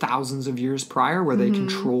from the thousands of years prior where they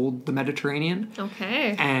controlled the Mediterranean.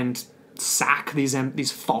 Okay. And sack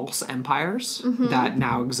these false empires that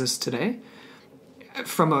now exist today.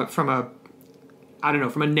 From a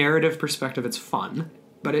narrative perspective, it's fun,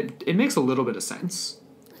 but it makes a little bit of sense.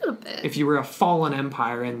 A little bit. If you were a fallen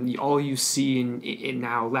empire and all you see in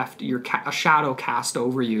now left, a shadow cast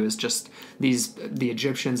over you is just the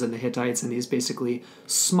Egyptians and the Hittites and these basically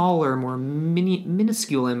smaller, more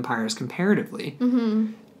minuscule empires comparatively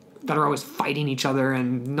that are always fighting each other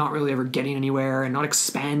and not really ever getting anywhere and not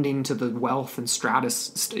expanding to the wealth and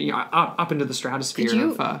up into the stratosphere. Could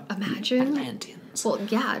you of imagine? Atlanteans. Well,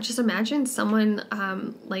 yeah, just imagine someone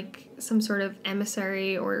like some sort of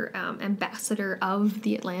emissary or ambassador of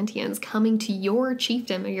the Atlanteans coming to your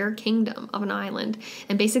chiefdom or your kingdom of an island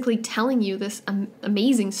and basically telling you this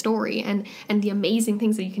amazing story and the amazing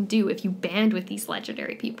things that you can do if you band with these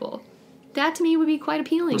legendary people. That to me would be quite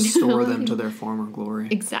appealing. Restore them to their former glory.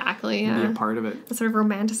 Exactly, yeah. And be a part of it. A sort of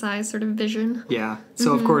romanticized sort of vision. Yeah.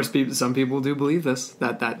 So of course, some people do believe this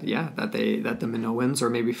that the Minoans or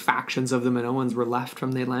maybe factions of the Minoans were left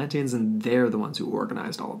from the Atlanteans, and they're the ones who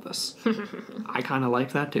organized all of this. I kind of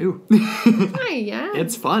like that too. Yeah.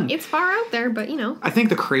 It's fun. It's far out there, but I think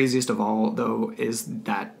the craziest of all, though, is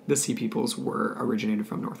that the Sea Peoples were originated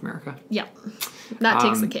from North America. Yeah. That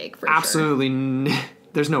takes the cake for absolutely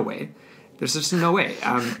there's no way. There's just no way.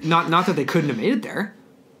 Not that they couldn't have made it there,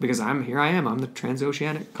 because I'm the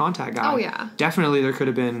transoceanic contact guy. Oh yeah. Definitely, there could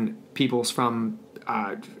have been peoples from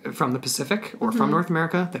the Pacific or from North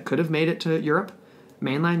America that could have made it to Europe,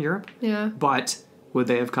 mainland Europe. Yeah. But would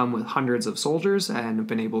they have come with hundreds of soldiers and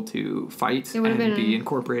been able to fight and be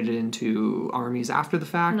incorporated into armies after the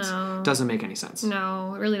fact? No. Doesn't make any sense.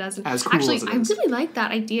 No, it really doesn't. As cool Actually, as it is. I really like that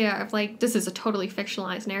idea of this is a totally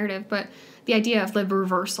fictionalized narrative, but the idea of the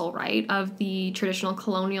reversal, right, of the traditional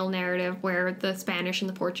colonial narrative where the Spanish and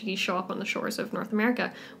the Portuguese show up on the shores of North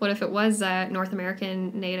America. What if it was North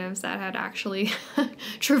American natives that had actually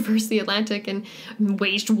traversed the Atlantic and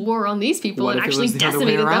waged war on these people and actually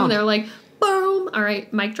decimated them? They're like, boom! All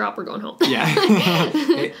right, mic drop, we're going home.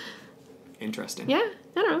 Yeah. Interesting. Yeah,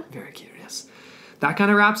 I don't know. Very curious. That kind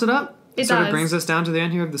of wraps it up. It sort does. of brings us down to the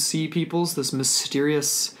end here of the Sea Peoples, this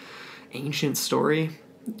mysterious ancient story.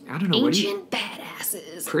 I don't know. Ancient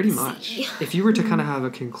badasses. Pretty much. If you were to kind of have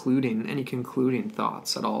any concluding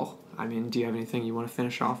thoughts at all, I mean, do you have anything you want to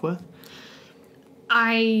finish off with?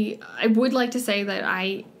 I would like to say that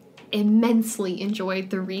I immensely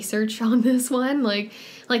enjoyed the research on this one. Like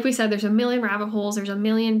we said, there's a million rabbit holes. There's a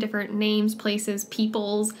million different names, places,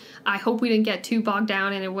 peoples. I hope we didn't get too bogged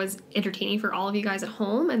down and it was entertaining for all of you guys at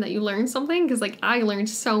home and that you learned something, because I learned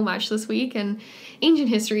so much this week, and ancient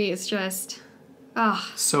history is just...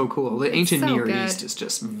 so cool. The ancient Near good. East is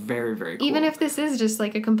just very, very cool. Even if this is just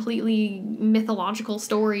a completely mythological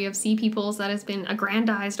story of sea peoples that has been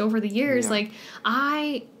aggrandized over the years,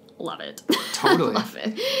 I love it. Totally. Love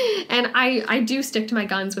it. And I do stick to my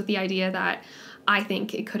guns with the idea that I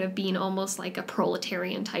think it could have been almost like a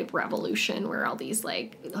proletarian type revolution where all these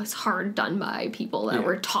it's hard done by people that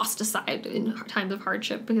were tossed aside in times of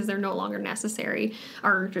hardship because they're no longer necessary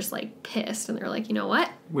are just pissed, and they're like, you know what?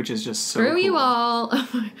 Which is just so Screw cool. you all.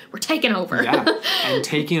 We're taking over. Yeah. And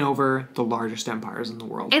taking over the largest empires in the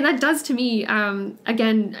world. And that does to me,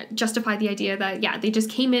 again, justify the idea that, they just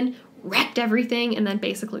came in, wrecked everything, and then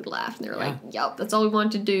basically left. And they're like, yep, that's all we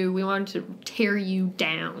wanted to do. We wanted to tear you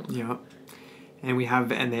down. Yep. And we have,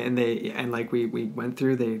 we went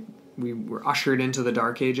through, we were ushered into the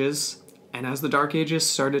Dark Ages, and as the Dark Ages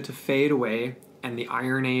started to fade away, and the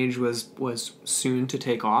Iron Age was soon to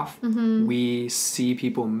take off, we see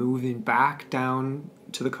people moving back down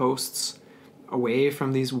to the coasts, away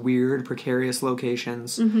from these weird, precarious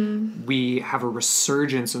locations. We have a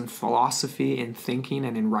resurgence in philosophy, in thinking,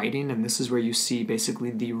 and in writing, and this is where you see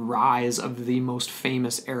basically the rise of the most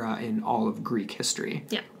famous era in all of Greek history,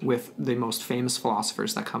 with the most famous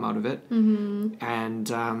philosophers that come out of it. And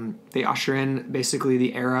they usher in basically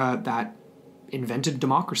the era that invented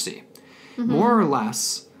democracy. More or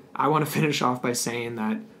less, I want to finish off by saying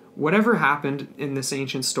that whatever happened in this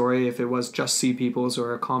ancient story, if it was just sea peoples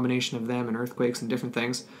or a combination of them and earthquakes and different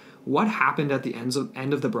things, what happened at the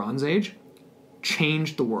end of the Bronze Age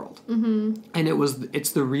changed the world. And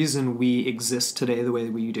it's the reason we exist today the way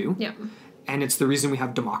that we do. And it's the reason we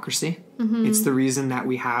have democracy. It's the reason that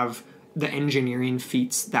we have the engineering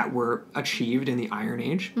feats that were achieved in the Iron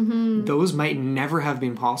Age. Those might never have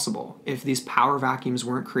been possible if these power vacuums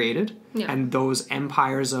weren't created, and those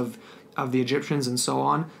empires of the Egyptians and so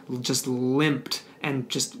on just limped and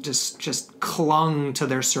just clung to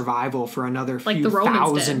their survival for another few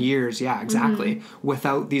thousand years. Yeah, exactly.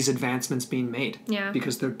 Without these advancements being made. Yeah.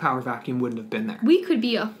 Because the power vacuum wouldn't have been there. We could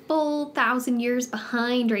be a full 1,000 years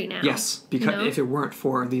behind right now. Yes, because if it weren't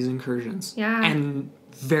for these incursions. Yeah. And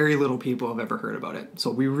very little people have ever heard about it.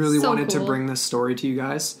 So we really wanted to bring this story to you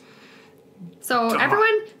guys. So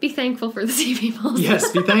everyone, be thankful for the sea peoples.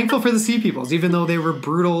 Yes, be thankful for the sea peoples, even though they were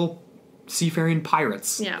brutal seafaring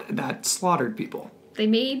pirates that slaughtered people. They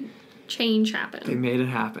made change happen. They made it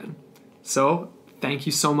happen. So thank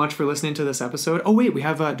you so much for listening to this episode. Oh wait, do we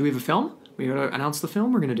have a film? We gotta announce the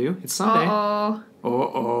film we're gonna do. It's Sunday.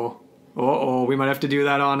 We might have to do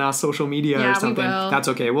that on social media or something. We will. That's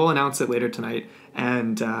okay. We'll announce it later tonight.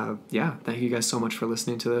 And thank you guys so much for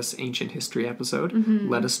listening to this ancient history episode.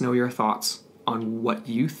 Let us know your thoughts on what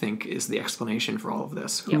you think is the explanation for all of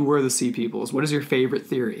this. Who were the sea peoples? What is your favorite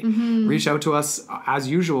theory? Reach out to us as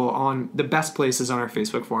usual on the best places on our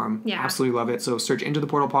Facebook forum. Absolutely love it. So search Into the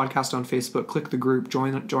Portal Podcast on Facebook, click the group,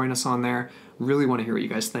 join us on there. Really want to hear what you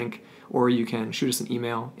guys think. Or you can shoot us an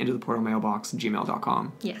email, into the portal mailbox,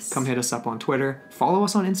 gmail.com. Yes. Come hit us up on Twitter. Follow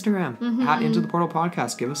us on Instagram, at Into the Portal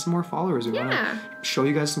Podcast. Give us some more followers. We want to show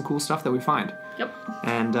you guys some cool stuff that we find. Yep.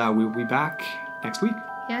 And we'll be back next week.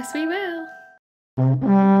 Yes, we will.